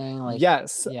sadness thing. Like,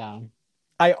 Yes, yeah.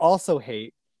 I also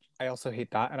hate I also hate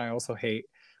that, and I also hate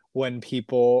when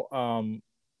people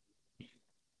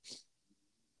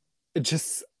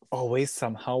just always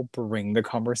somehow bring the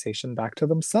conversation back to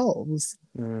themselves,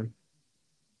 Mm.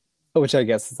 which I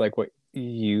guess is like what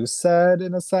you said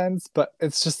in a sense, but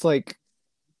it's just like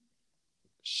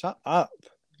shut up,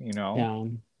 you know?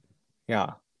 Yeah.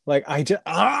 Yeah. Like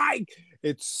I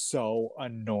it's so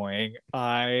annoying.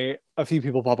 I a few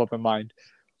people pop up in mind.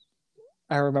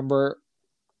 I remember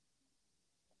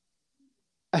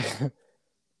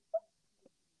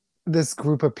this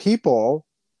group of people.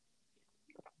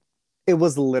 It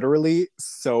was literally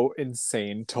so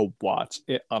insane to watch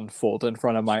it unfold in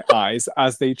front of my eyes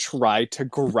as they try to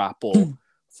grapple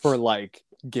for like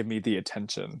give me the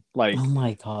attention. Oh Like,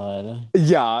 my God.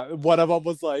 yeah, one of them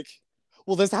was like,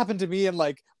 well, this happened to me and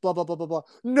like blah blah blah blah blah.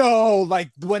 No,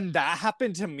 like when that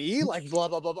happened to me, like blah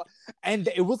blah blah blah. And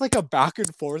it was like a back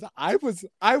and forth. I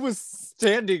was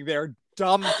standing there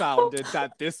dumbfounded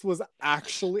that this was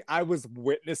actually I was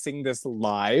witnessing this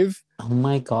live. Oh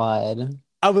my God.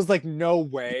 I was like, no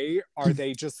way are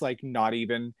they just like not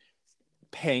even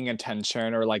paying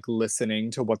attention or like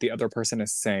listening to what the other person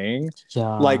is saying.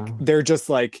 Like Yeah. they're just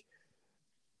like,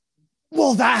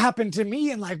 well, that happened to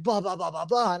me and like blah blah blah blah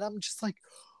blah. And I'm just like,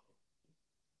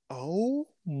 oh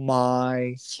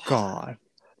my God.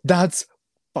 That's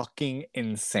fucking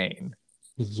insane.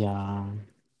 Yeah.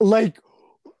 Like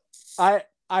I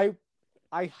I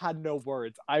I had no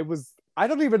words. I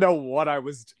don't even know what I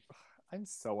was. I'm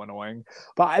so annoying.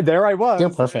 But there I You're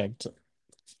was. perfect.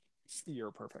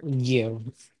 You're perfect.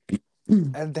 You.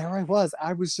 And there I was.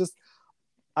 I was just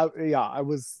yeah, I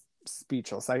was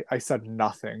speechless. I said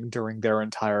nothing during their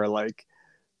entire like,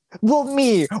 well,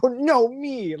 me or no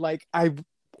me. Like Oh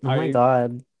my I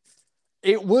God.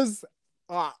 it was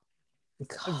uh,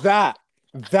 God. that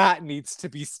that needs to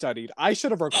be studied. I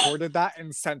should have recorded that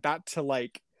and sent that to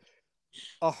like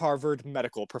a Harvard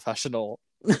medical professional,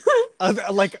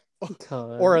 like or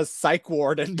God. a psych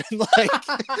ward, and been like,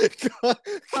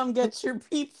 Come get your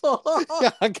people.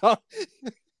 yeah,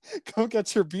 go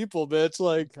get your people, bitch.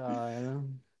 Like, God.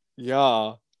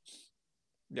 yeah,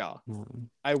 yeah. Hmm.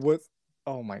 I was.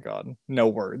 Oh my God, no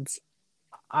words.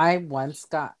 I once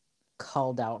got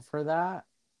called out for that,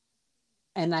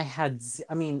 and I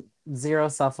mean, zero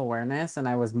self-awareness, and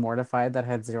I was mortified that I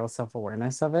had zero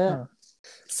self-awareness of it. Huh.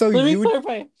 So Let me you would.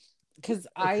 clarify, because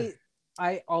Okay.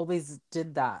 I always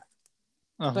did that.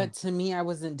 Uh-huh. But to me, I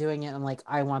wasn't doing it and like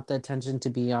I want the attention to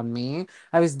be on me.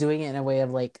 I was doing it in a way of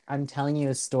like I'm telling you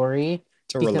a story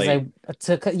To because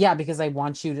relate. because I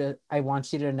want you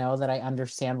to know that I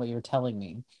understand what you're telling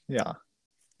me. Yeah.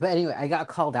 But anyway, I got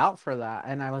called out for that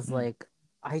and I was Mm. like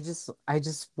I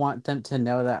just want them to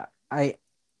know that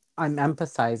I'm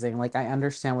empathizing, like I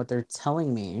understand what they're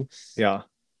telling me Yeah.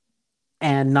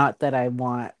 and not that I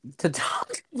want to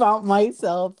talk about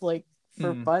myself like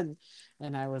for Mm. fun.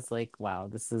 And I was like, wow,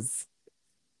 this is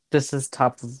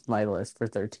top of my list for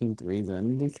 13th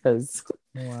reason because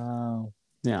Wow.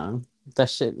 yeah, that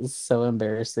shit is so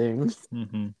embarrassing.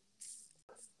 Mm-hmm.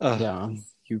 Yeah.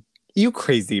 You you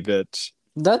crazy bitch.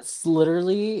 That's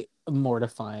literally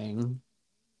mortifying.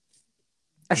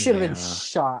 I should have been Yeah.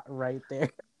 shot right there.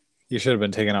 You should have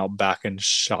been taken out back and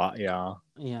shot. Yeah.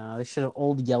 Yeah, they should have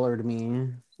old yellered me.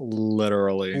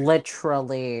 Literally.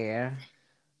 Literally.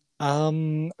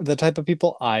 The type of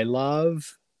people I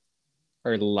love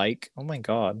or like. Oh my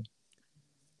God.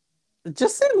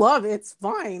 Just say love, it's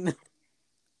fine.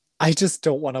 I just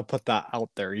don't want to put that out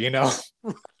there, you know?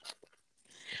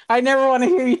 I never want to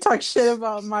hear you talk shit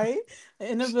about my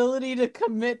inability to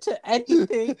commit to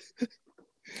anything.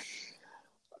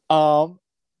 Um,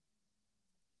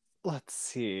 let's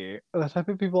see. The type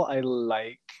of people I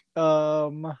like.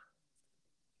 Um,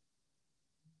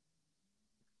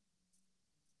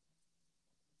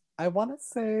 I want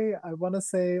to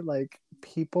say like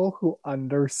people who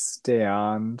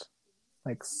understand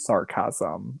like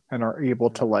sarcasm and are able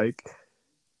to like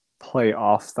play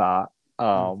off that.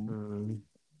 Um, Mhm.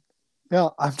 yeah,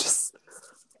 I'm just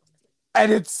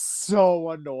and it's so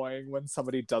annoying when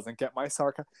somebody doesn't get my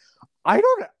sarcasm. I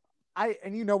don't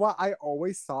and you know what? I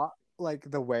always thought like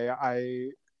the way I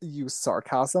use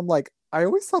sarcasm, like I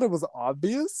always thought it was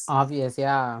obvious, Obvious,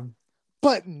 yeah.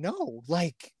 but no,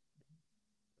 like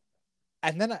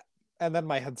and then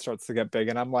my head starts to get big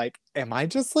and I'm like, am I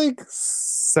just like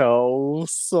so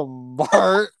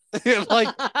smart?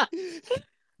 Like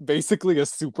basically a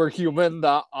superhuman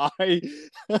that I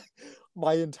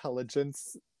my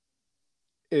intelligence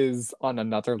is on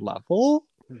another level?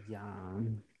 Yeah.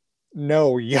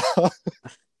 No, yeah.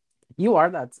 You are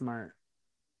that smart.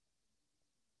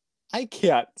 I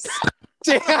can't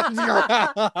stand your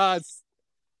ass.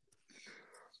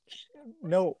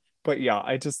 No, but yeah,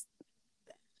 I just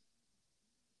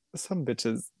some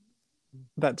bitches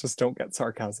that just don't get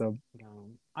sarcasm. Yeah.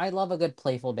 I love a good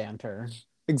playful banter.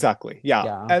 Exactly. Yeah.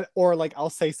 Yeah. And or like I'll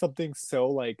say something so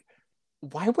like,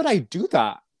 why would I do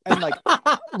that? And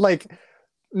like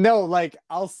no, like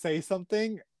I'll say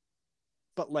something,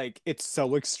 but like it's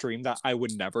so extreme that I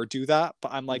would never do that.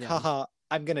 But I'm like, Yeah. haha,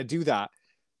 I'm gonna do that.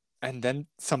 and then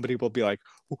somebody will be like,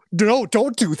 no,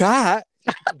 don't do that.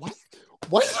 What?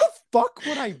 Why the fuck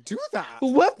would I do that?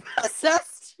 What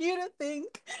possessed you to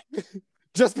think?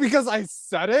 Just because I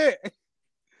said it?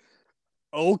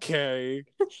 Okay.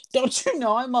 Don't you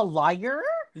know I'm a liar?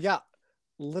 Yeah,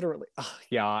 literally.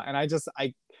 Yeah, and I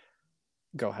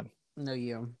go ahead. No,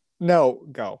 you. No,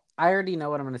 go. I already know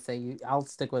what I'm gonna say. I'll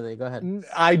stick with it. Go ahead.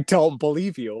 I don't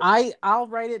believe you. I'll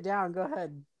write it down. Go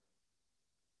ahead.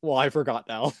 Well, I forgot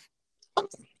now.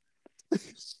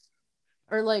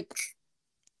 Or like,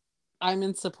 I'm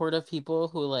in support of people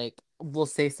who like will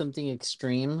say something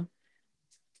extreme,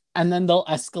 and then they'll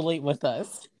escalate with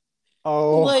us.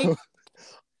 Oh, Like,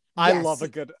 I yes, love a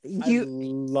good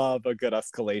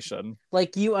escalation.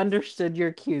 like you understood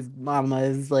your cues,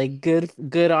 mamas. Like,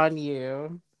 good on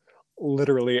you.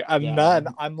 Literally. And Yeah. then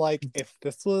I'm like, if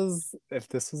this was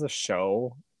a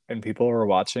show and people were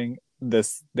watching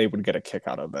this, they would get a kick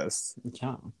out of this.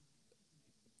 Yeah.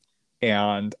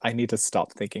 And I need to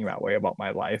stop thinking that way about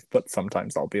my life, but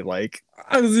sometimes I'll be like,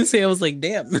 I was gonna say, I was like,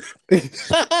 damn.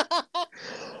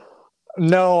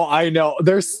 no, I know.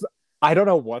 I don't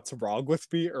know what's wrong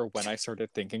with me or when I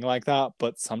started thinking like that,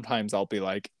 but sometimes I'll be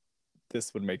like,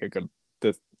 this would make a good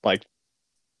this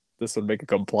would make a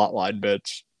good plot line,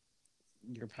 bitch.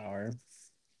 Your power.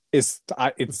 It's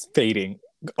fading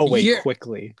away You're-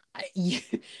 quickly.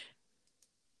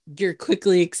 You're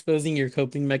quickly exposing your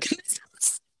coping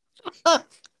mechanisms.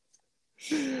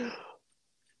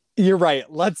 You're right.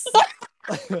 Let's.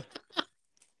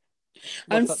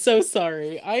 I'm so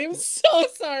sorry. I am so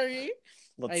sorry.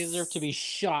 Let's, I deserve to be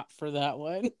shot for that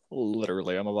one.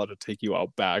 Literally, I'm about to take you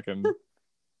out back and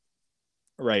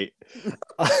right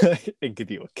and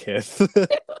give you a kiss.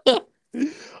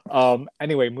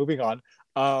 Anyway, moving on.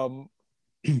 Oh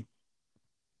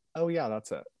yeah,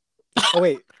 that's it.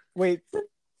 Oh wait.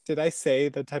 Did I say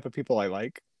the type of people I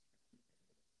like?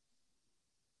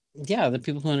 Yeah, the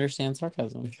people who understand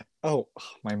sarcasm. Oh,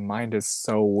 my mind is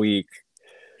so weak.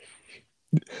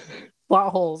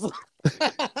 Plot holes.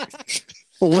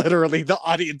 Literally, the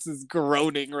audience is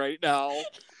groaning right now.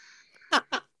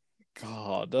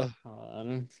 God.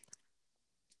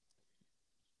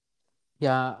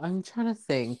 Yeah, I'm trying to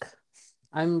think.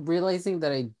 I'm realizing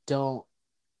that I don't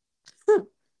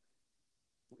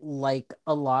like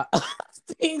a lot of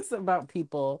things about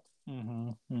people.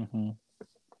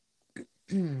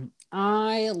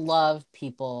 I love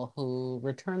people who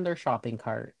return their shopping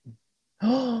cart.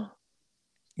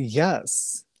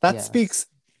 Yes. That Yes. speaks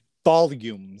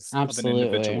volumes Absolutely. of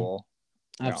an individual.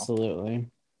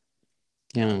 Absolutely.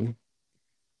 Yeah.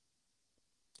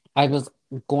 I was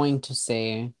going to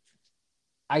say,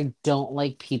 I don't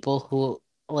like people who,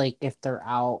 like, if they're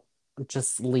out,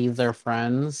 just leave their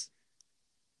friends.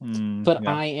 But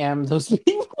Yeah. I am those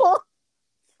people.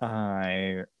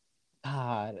 God.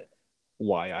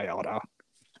 Why I oughta.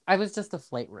 I was just a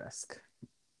flight risk.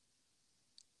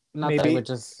 Not Maybe, that I would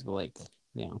just, like,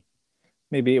 yeah.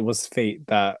 Maybe it was fate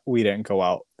that we didn't go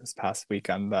out this past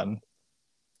weekend then.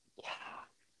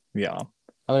 Yeah.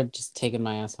 I would have just taken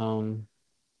my ass home.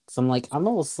 Because I'm like, I'm a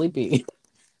little sleepy.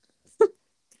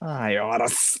 I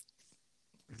oughta.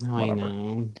 Oh, I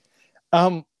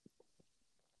know.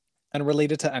 And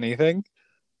related to anything,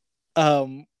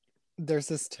 there's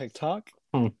this TikTok.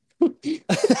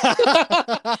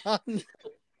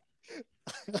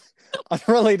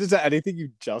 Unrelated to anything you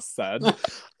just said.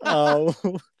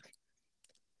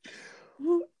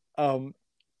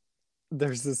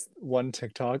 There's this one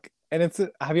TikTok, and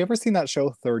have you ever seen that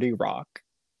show 30 Rock?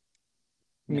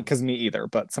 Because me either,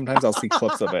 but sometimes I'll see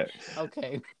clips of it.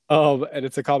 Okay. And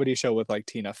it's a comedy show with like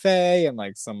Tina Fey and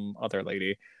like some other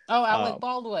lady. Oh, Alec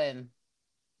Baldwin.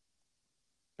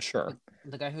 Sure.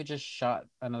 The guy who just shot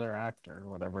another actor or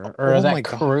whatever. Or that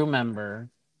crew member.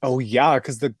 Oh yeah,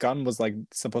 because the gun was like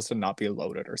supposed to not be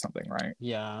loaded or something, right?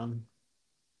 Yeah.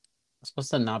 It's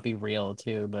supposed to not be real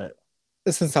too, but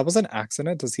since that was an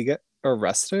accident, does he get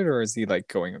arrested or is he like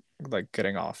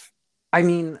getting off? I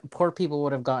mean, poor people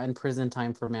would have gotten prison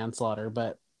time for manslaughter,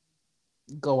 but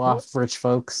go off, rich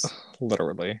folks.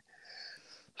 Literally.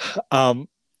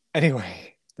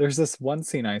 Anyway, there's this one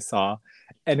scene I saw,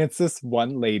 and it's this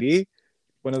one lady,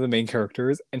 one of the main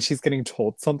characters, and she's getting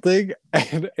told something,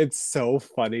 and it's so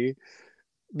funny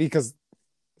because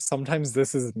sometimes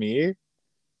this is me.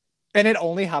 And it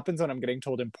only happens when I'm getting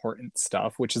told important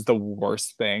stuff, which is the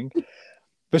worst thing.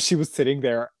 But she was sitting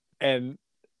there and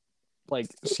like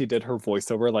she did her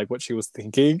voiceover, like what she was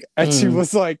thinking. And she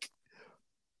was like,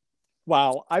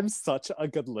 wow, I'm such a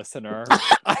good listener.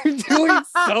 I'm doing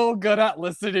so good at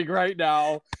listening right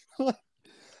now.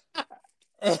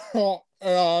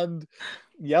 And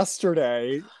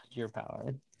yesterday, your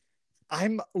power.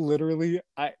 I'm literally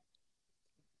I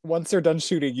once they're done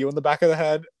shooting you in the back of the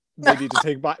head, they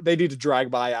need to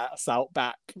drag my ass out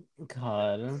back.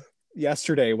 God.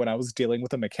 Yesterday when I was dealing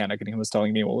with a mechanic and he was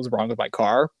telling me what was wrong with my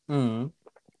car, Mm.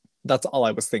 that's all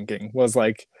I was thinking was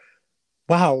like,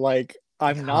 wow, like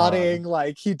I'm God. nodding,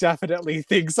 like he definitely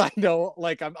thinks I know,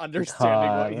 like I'm understanding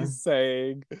what God. he's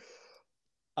saying.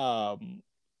 Um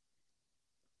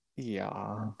yeah.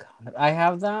 God. I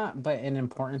have that, but in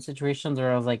important situations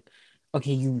where I was like,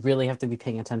 okay, you really have to be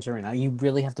paying attention right now. You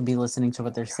really have to be listening to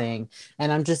what they're saying.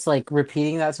 And I'm just like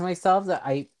repeating that to myself that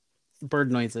I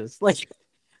bird noises. Like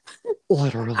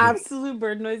Literally. absolute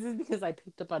bird noises because I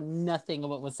picked up on nothing of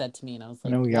what was said to me. And I was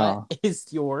like, No, what yeah. is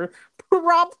your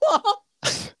problem?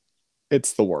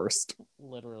 It's the worst.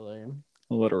 Literally.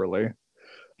 Literally.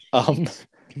 Um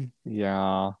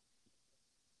yeah.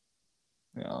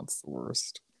 Yeah, it's the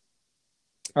worst.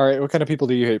 All right, what kind of people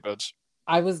do you hate, bitch?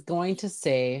 I was going to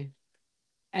say,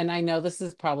 and I know this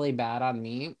is probably bad on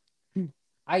me.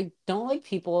 I don't like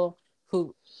people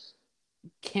who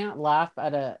can't laugh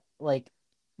at a like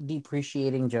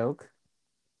depreciating joke.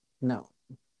 No.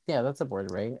 Yeah, that's a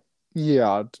word, right?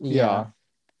 Yeah, Yeah. yeah.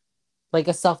 Like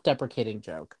a self-deprecating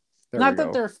joke. There we Not that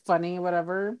go. they're funny,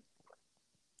 whatever.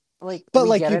 Like But we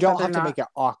like get you it that don't they're have to not. make it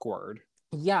awkward.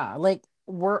 Yeah, like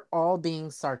we're all being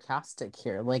sarcastic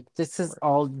here. Like this is Right.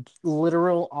 all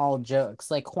literal all jokes.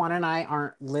 Like Juan and I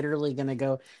aren't literally gonna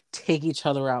go take each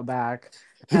other out back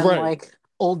and Right. like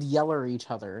old yeller each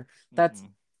other. That's Mm-mm.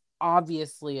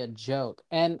 obviously a joke.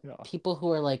 And Yeah. people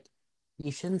who are like,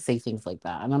 you shouldn't say things like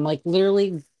that. And I'm like,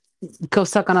 literally go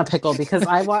suck on a pickle because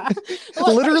I want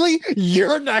Literally,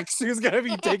 you're next who's gonna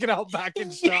be taken out back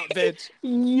and shot, bitch.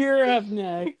 you're up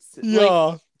next. Like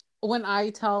Yeah. when I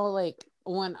tell like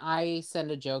when I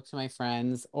send a joke to my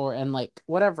friends or and like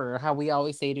whatever, how we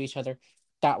always say to each other,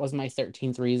 that was my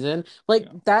 13th reason. Like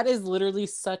Yeah. that is literally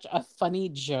such a funny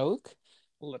joke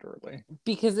Literally.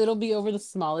 because it'll be over the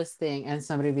smallest thing and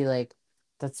somebody will be like,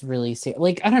 that's really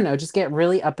like I don't know, just get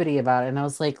really uppity about it. And I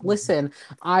was like, Mhm. listen,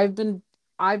 I've been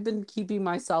I've been keeping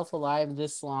myself alive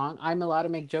this long. I'm allowed to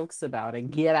make jokes about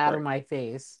it. Get out of Right. my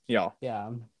face. Yeah.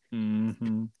 Yeah.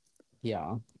 Mm-hmm.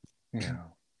 Yeah. Yeah.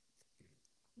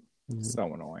 Mm.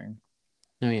 So annoying.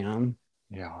 Oh yeah.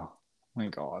 Yeah. My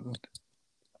God.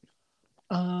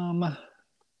 Um,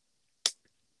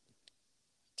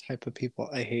 type of people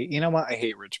I hate. You know what? I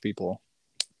hate rich people.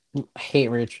 I hate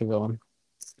rich people. Point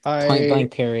I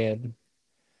blank period.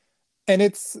 and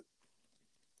it's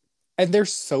and they're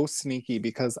so sneaky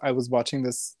because I was watching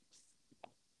this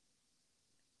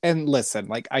and listen,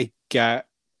 like I get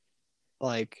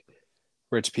like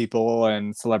rich people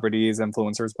and celebrities,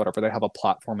 influencers, whatever, they have a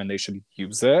platform and they should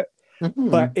use it. But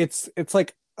Mhm. it's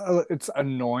like it's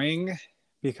annoying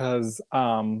because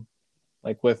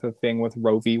like with the thing with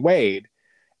Roe v. Wade,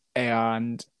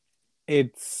 and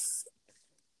it's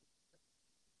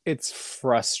it's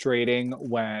frustrating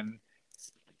when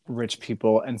rich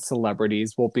people and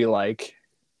celebrities will be like,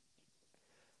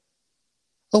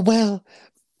 oh well,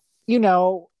 you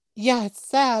know, yeah, it's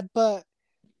sad, but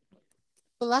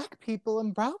black people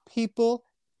and brown people,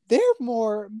 they're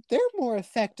more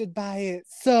affected by it.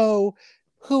 So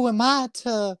who am I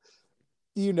to,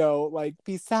 like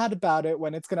be sad about it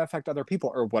when it's gonna affect other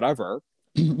people or whatever?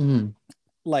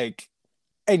 Like,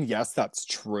 and yes, that's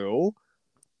true,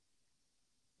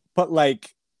 but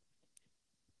like,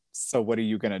 so what are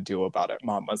you gonna do about it,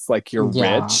 mamas? Like you're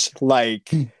Yeah. rich,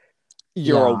 like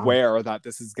you're Yeah. aware that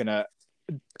this is gonna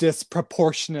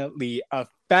disproportionately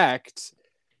affect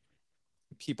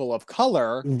people of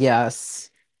color, Yes.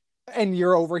 and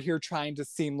you're over here trying to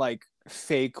seem like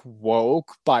fake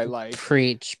woke by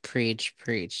Preach, preach,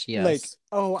 preach. like Yes.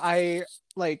 oh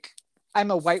like I'm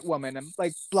a white woman and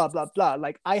like blah blah blah,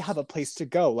 like I have a place to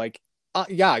go, like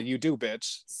yeah, you do,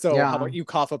 bitch, so how Yeah. about you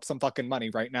cough up some fucking money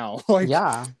right now? Like,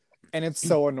 Yeah. and it's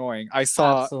so annoying.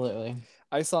 Absolutely.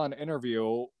 I saw an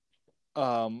interview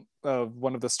of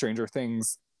one of the Stranger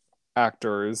Things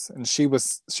actors, and she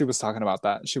was talking about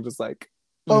that. She was like,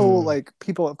 oh, Mm. like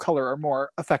people of color are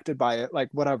more affected by it, like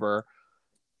whatever,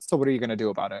 so what are you going to do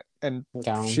about it? And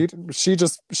Yeah. she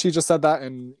just said that,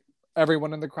 and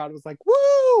everyone in the crowd was like,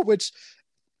 woo, which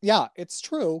yeah, it's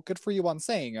true, good for you on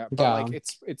saying it, but like Yeah.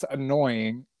 it's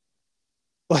annoying.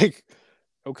 Like,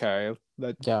 okay,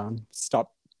 let Yeah.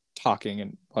 stop talking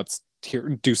and let's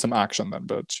do some action then,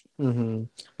 bitch.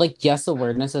 Like, yes,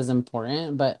 awareness is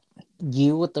important, but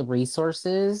you with the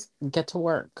resources get to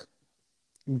work.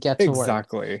 Get to work.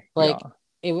 Exactly, yeah. Like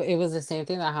it was the same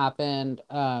thing that happened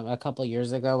a couple of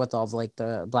years ago with all the, like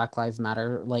the Black Lives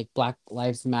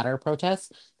Matter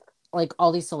protests. like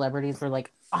all these celebrities were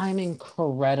like, I'm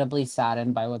incredibly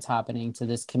saddened by what's happening to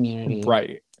this community.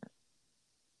 Right.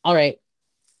 All right.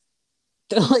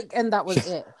 Like, and that was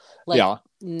it. Like, Yeah.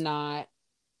 not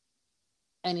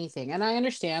anything. And I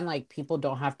understand like people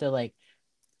don't have to like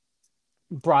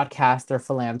broadcast their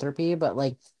philanthropy, but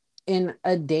like in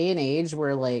a day and age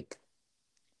where like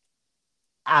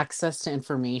access to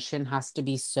information has to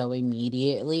be so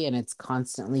immediately and it's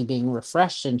constantly being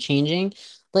refreshed and changing,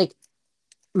 like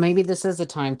maybe this is a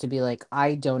time to be like,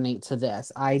 I donate to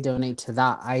this, I donate to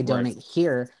that, I Right. donate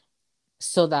here,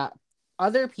 so that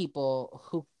other people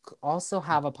who also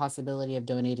have a possibility of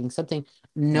donating something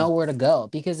Yeah. know where to go,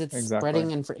 because it's Exactly.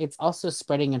 spreading and it's also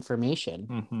spreading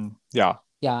information. Yeah.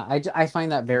 Yeah, I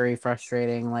find that very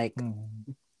frustrating. Like,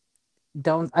 Mhm.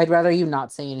 don't I'd rather you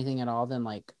not say anything at all than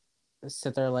like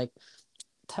sit there like,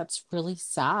 that's really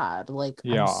sad. Like,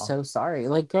 I'm Yeah. so sorry.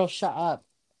 Like, girl, shut up.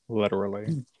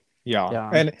 Literally. Yeah. Yeah.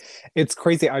 And it's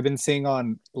crazy. I've been seeing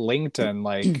on LinkedIn,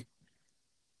 like,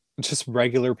 just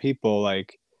regular people,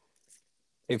 like,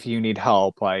 if you need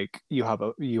help, like, you have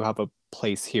a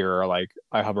place here, like,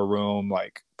 I have a room,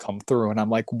 like, come through. And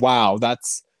I'm like, wow,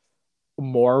 that's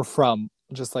more from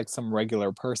just like some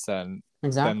regular person than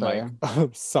Exactly.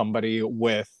 like somebody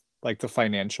with like the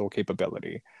financial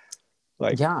capability,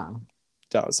 like, Yeah.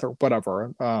 does or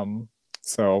whatever.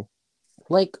 So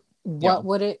Like, yeah. what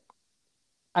would it,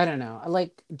 I don't know.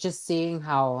 Like, just seeing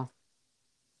how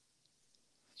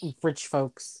rich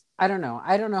folks, I don't know.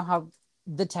 I don't know how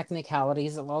the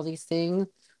technicalities of all these things,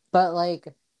 but like,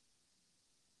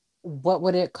 what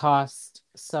would it cost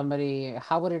somebody?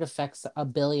 How would it affect a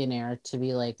billionaire to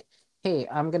be like, hey,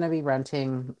 I'm going to be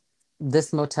renting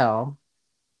this motel.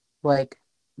 Like,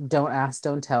 don't ask,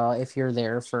 don't tell if you're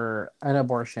there for an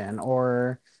abortion,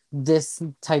 or this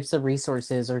types of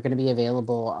resources are going to be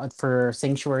available for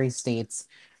sanctuary states,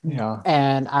 Yeah.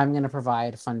 and I'm going to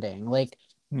provide funding. Like,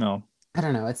 No. I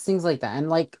don't know, it's things like that. And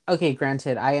like, okay,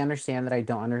 granted, I understand that I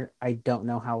don't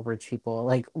know how rich people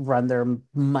like run their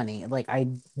money. Like, I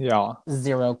Yeah.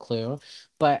 zero clue.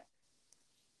 But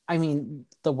I mean,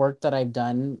 the work that I've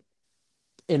done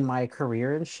in my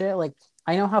career and shit, like,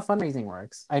 I know how fundraising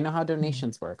works. I know how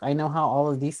donations work. I know how all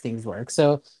of these things work.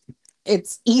 So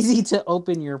it's easy to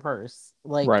open your purse.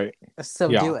 Like, Right. so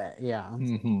Yeah. do it. Yeah.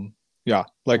 Yeah,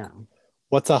 like, Yeah.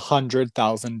 what's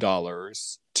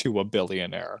 $100,000 to a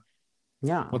billionaire?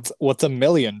 Yeah. What's $1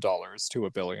 million to a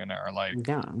billionaire? Like,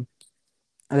 Yeah.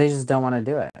 They just don't want to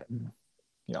do it.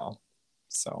 yeah.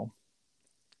 So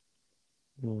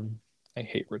Mm. I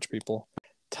hate rich people.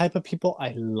 Type of people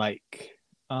I like.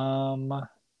 Um,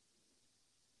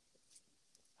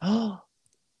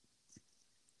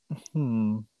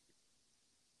 hmm.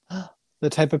 The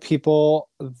type of people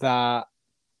that,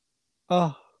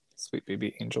 oh, sweet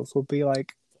baby angels will be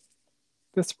like,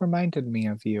 this reminded me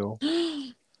of you.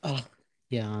 Oh,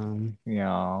 yeah.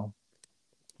 Yeah,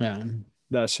 Yeah.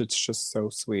 that shit's just so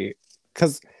sweet.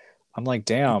 Because I'm like,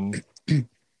 damn,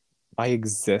 I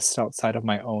exist outside of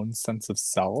my own sense of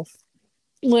self.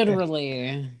 And,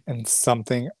 Literally. and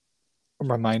something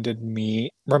reminded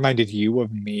you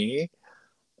of me,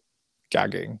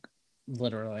 gagging.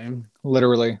 Literally.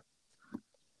 Literally.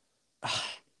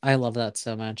 I love that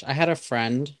so much. I had a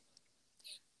friend.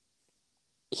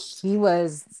 He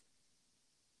was,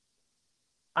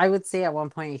 I would say at one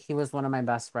point, he was one of my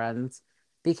best friends,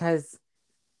 because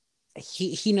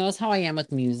he knows how I am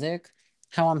with music,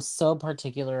 how I'm so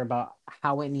particular about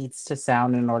how it needs to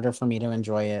sound in order for me to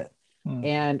enjoy it. Mm.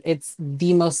 And it's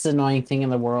the most annoying thing in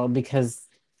the world, because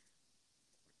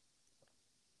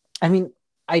I mean,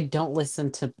 I don't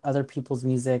listen to other people's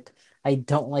music. I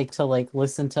don't like to like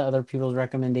listen to other people's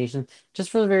recommendations, just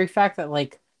for the very fact that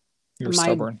like You're my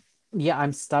stubborn. yeah,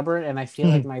 I'm stubborn, and I feel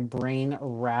like my brain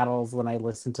rattles when I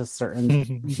listen to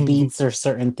certain beats or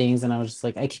certain things, and I was just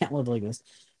like, I can't live like this.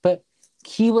 But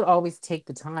he would always take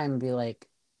the time and be like,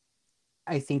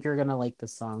 I think you're gonna like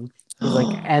this song. He's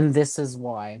like, and this is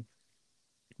why.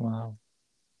 Wow.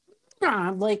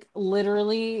 Yeah, like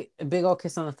literally a big old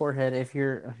kiss on the forehead if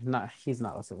you're not, he's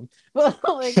not listening. But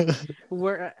like,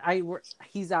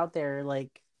 he's out there,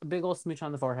 like a big old smooch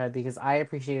on the forehead, because I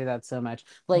appreciated that so much.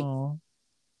 Like, Oh,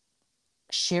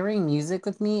 sharing music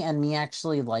with me and me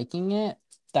actually liking it,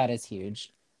 that is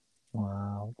huge.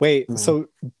 wow. Wait, Yeah. so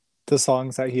the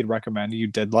songs that he'd recommend, you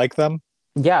did like them?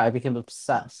 Yeah, I became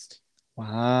obsessed.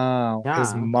 Wow.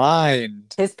 His Yeah.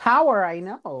 mind. His power, I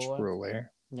know. Truly.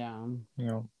 Yeah. You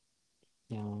know.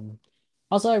 Yeah.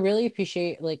 Also, I really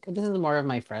appreciate, like, this is more of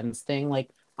my friends thing. Like,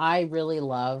 I really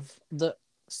love the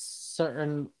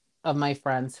certain of my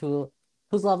friends who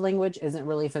whose love language isn't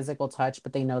really physical touch,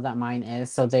 but they know that mine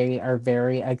is. So they are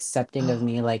very accepting of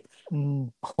me, like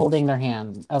Mm. holding their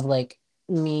hand, of like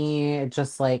me,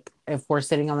 just like if we're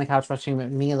sitting on the couch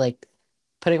watching me, like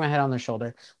putting my head on their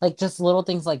shoulder, like just little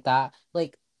things like that.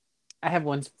 Like I have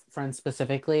one friend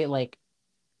specifically, like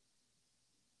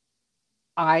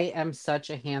I am such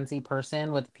a handsy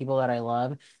person with the people that I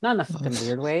love. Not in a fucking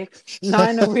weird way. Not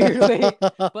in a weird way.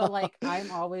 But like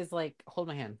I'm always like, hold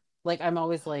my hand. Like I'm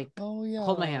always like, Oh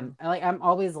hold my yeah. hand. And, like I'm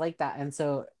always like that. And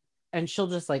so and she'll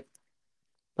just like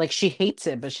she hates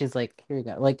it, but she's like, here you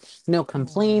go. Like no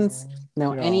complaints, Oh,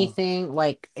 no yeah. anything.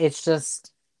 Like it's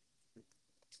just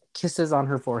kisses on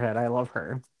her forehead. I love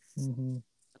her. Hmm.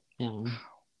 Yeah.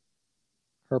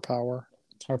 Her power.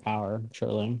 It's her power,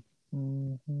 truly.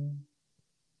 Hmm.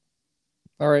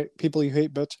 All right, people you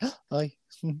hate, bitch. Hi.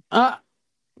 Ah,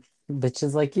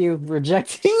 bitches like you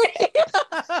rejecting me.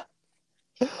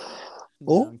 No,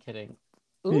 Oh, I'm kidding.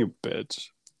 you Ooh, bitch.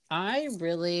 I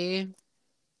really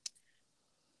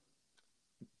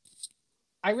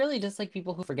dislike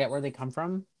people who forget where they come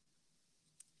from.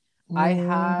 I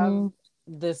have Hmm.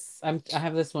 I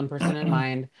have this one person in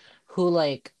mind who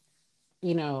like,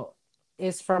 you know,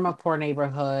 is from a poor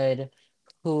neighborhood,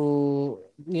 who,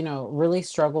 really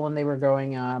struggled when they were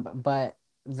growing up, but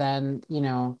then,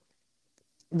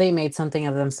 they made something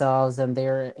of themselves and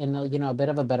they're in a bit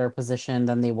of a better position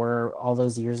than they were all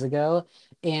those years ago,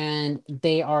 and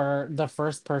they are the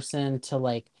first person to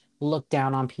like look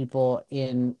down on people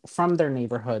in from their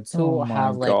neighborhoods Oh who my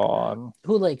have like god.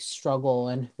 who like struggle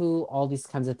and who all these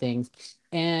kinds of things.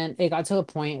 And it got to a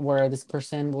point where this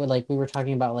person would like we were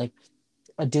talking about like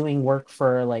doing work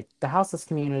for like the houseless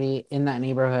community in that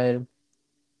neighborhood,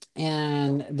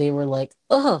 and they were like,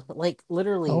 "Ugh," like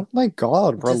literally Oh my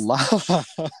god, just relax.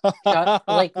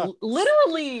 like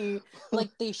literally, like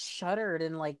they shuddered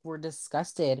and like were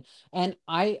disgusted. And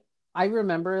I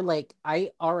remember like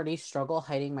I already struggle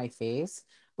hiding my face,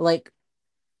 like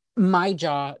my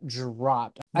jaw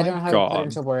dropped. I My don't know how to put it god.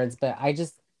 into words, but I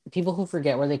just, people who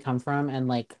forget where they come from and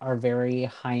like are very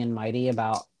high and mighty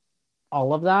about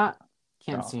all of that,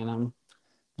 can't Yeah. stand them.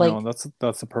 No, Like,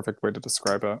 that's a perfect way to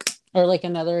describe it. or like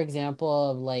another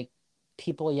example of like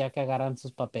people ya cagaron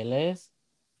sus papeles,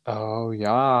 Oh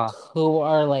yeah. who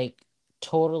are like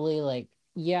totally like,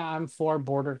 yeah, I'm for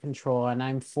border control and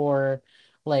I'm for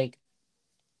like,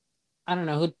 I don't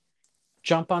know, who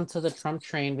jump onto the Trump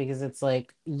train because it's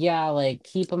like, yeah, like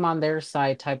keep them on their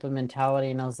side type of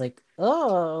mentality. And I was like,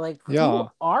 oh, like who Yeah.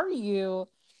 are you?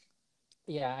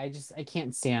 Yeah, I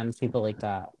can't stand people like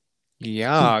that.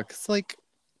 Yeah, cuz like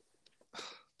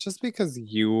just because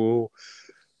you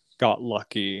got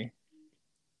lucky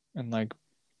and like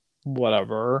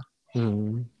whatever,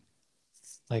 Mm.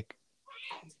 like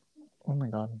oh my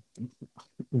god.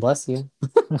 Bless you.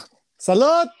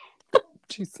 Salud!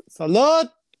 Jesus, salud!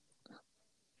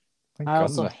 My I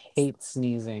also goodness. hate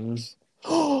sneezing.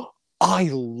 I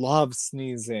love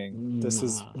sneezing. This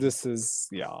is Nah. this is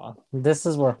yeah. This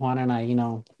is where Juan and I,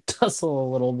 tussle a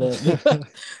little bit because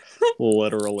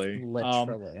Literally.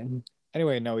 literally.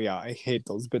 Anyway, no, yeah, I hate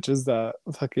those bitches that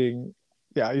fucking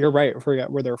yeah, you're right. Forget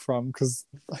where they're from because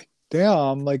like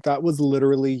damn, like that was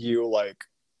literally you like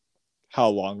how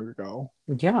long ago?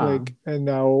 Yeah. Like and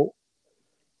now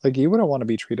like you wouldn't want to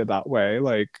be treated that way.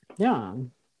 Like Yeah.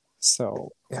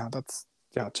 so yeah, that's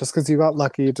yeah, just because you got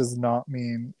lucky does not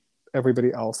mean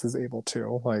everybody else is able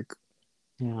to. Like,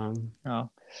 Yeah. yeah.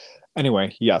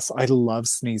 Anyway, yes, I love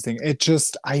sneezing. It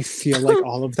just I feel like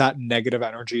all of that negative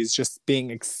energy is just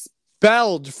being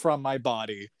expelled from my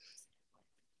body.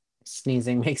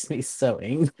 Sneezing makes me so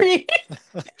angry.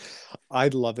 I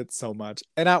love it so much.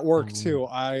 And at work Um, too,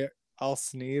 I'll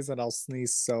sneeze and I'll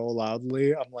sneeze so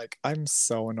loudly. I'm like, I'm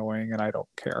so annoying and I don't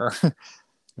care. I'm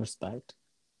respect.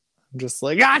 just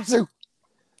like, ah,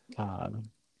 God.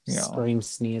 yeah. Scream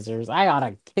sneezers. I ought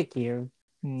to kick you.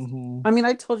 Mm-hmm. I mean,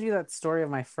 I told you that story of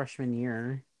my freshman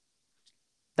year.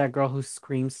 That girl who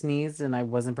scream sneezed and I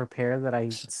wasn't prepared, that I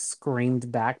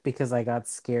screamed back because I got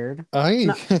scared.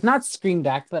 I Not screamed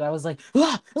back, but I was like,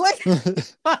 "Ah!" Like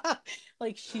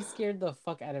like she scared the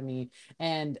fuck out of me.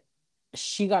 And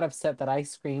she got upset that I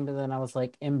screamed, and then I was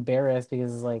like embarrassed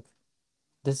because like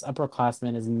this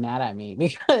upperclassman is mad at me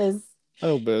because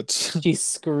oh bitch. she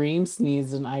screamed,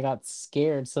 sneezed, and I got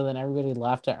scared. So then everybody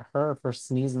laughed at her for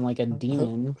sneezing like a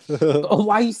demon. Oh,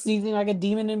 why are you sneezing like a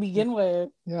demon to begin with?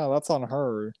 Yeah, that's on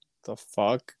her. The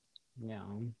fuck? Yeah.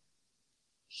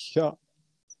 Yeah.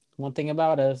 One thing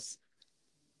about us,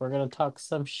 we're gonna talk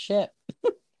some shit.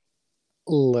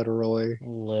 Literally.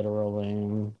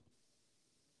 Literally.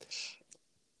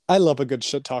 I love a good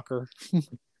shit talker.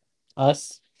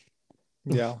 Us.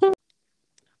 Yeah.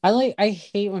 I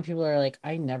hate when people are like,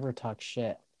 I never talk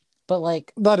shit. But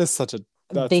like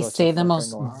That's they such a say the fucking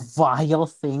most lie. vile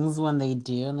things when they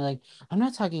do, and they're like, I'm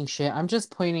not talking shit. I'm just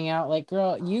pointing out, like,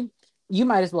 girl, you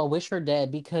might as well wish her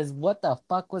dead because what the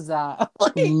fuck was that?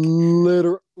 Like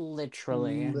Liter-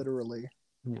 literally. literally.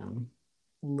 No,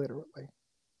 Literally.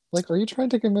 Like, are you trying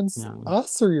to convince no,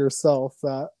 us or yourself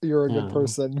that you're a good no,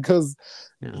 person? Because,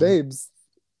 no. babes,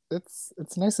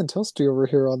 it's nice and toasty over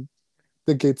here on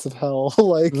the gates of hell.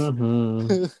 Like,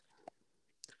 Hmm.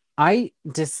 I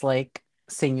dislike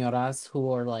señoras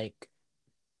who are like,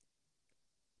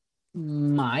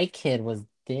 my kid was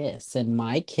this and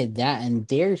my kid that, and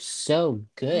they're so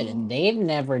good and they've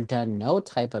never done no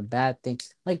type of bad thing.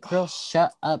 Like, girl,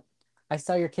 shut up. I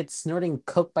saw your kid snorting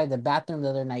coke by the bathroom the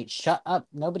other night. Shut up.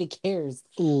 Nobody cares.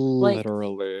 Like,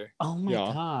 literally. oh my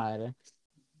Yeah. God.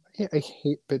 I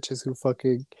hate bitches who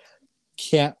fucking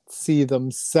can't see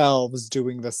themselves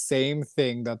doing the same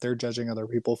thing that they're judging other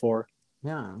people for.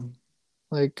 Yeah.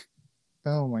 Like,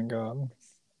 oh my god.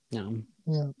 No.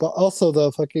 Yeah. But also the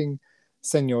fucking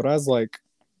senoras, like,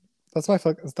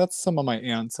 that's some of my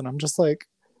aunts, and I'm just like,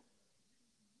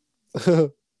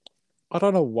 I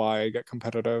don't know why I get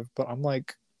competitive, but I'm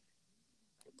like,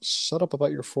 shut up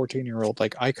about your 14-year-old.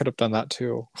 Like, I could have done that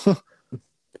too.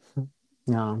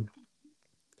 No.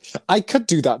 I could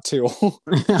do that too.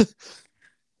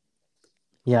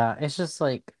 Yeah. It's just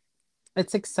like,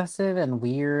 it's excessive and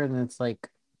weird. And it's like,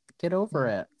 get over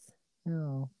it.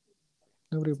 Yeah.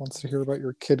 Nobody wants to hear about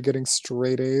your kid getting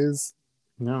straight A's.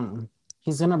 No.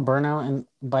 He's gonna burn out and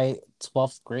by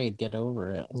 12th grade. Get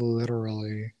over it.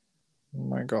 Literally. Oh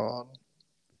my god.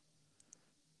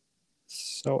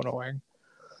 So annoying.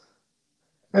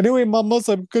 Anyway, mamas,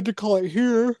 I'm good to call it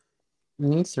here.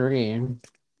 Me three.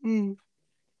 Mm,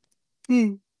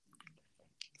 mm.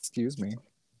 Excuse me.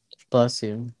 Bless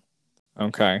you.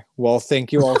 Okay. Well,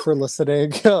 thank you all for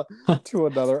listening to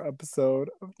another episode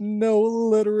of No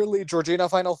Literally. Georgina,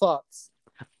 final thoughts.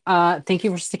 Thank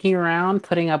you for sticking around,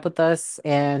 putting up with us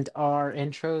and our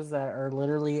intros that are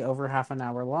literally over half an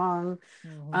hour long.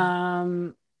 Mm-hmm.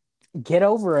 Um, get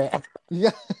over it.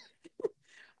 Yeah.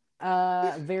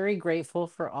 Very grateful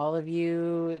for all of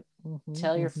you. Mm-hmm,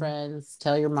 Tell your mm-hmm, friends,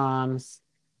 tell your moms,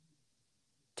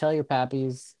 tell your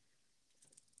pappies,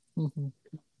 mm-hmm.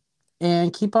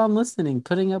 and keep on listening,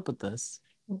 putting up with us.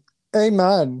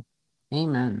 Amen.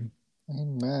 Amen.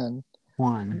 Amen.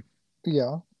 Juan.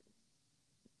 Yeah.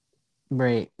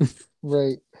 Right.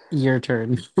 Right. Your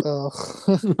turn. Ugh.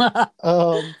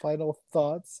 Final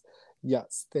thoughts.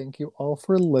 Yes, thank you all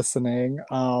for listening.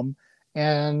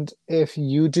 And if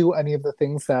you do any of the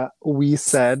things that we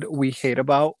said we hate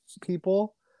about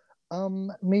people,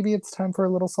 maybe it's time for a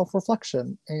little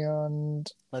self-reflection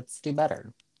and Let's do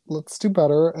better. let's do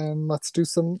better and let's do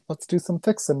some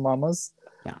fixing, mamas.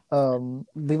 Yeah. Um,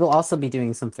 We will also be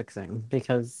doing some fixing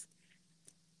because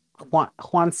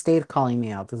Juan stayed calling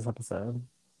me out this episode.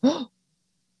 but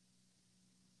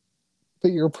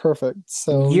you're perfect,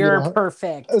 You're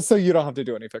perfect. so you don't have to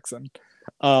do any fixing.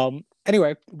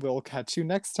 Anyway, we'll catch you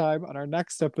next time on our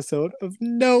next episode of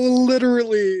No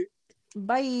Literally.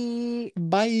 Bye.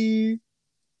 Bye.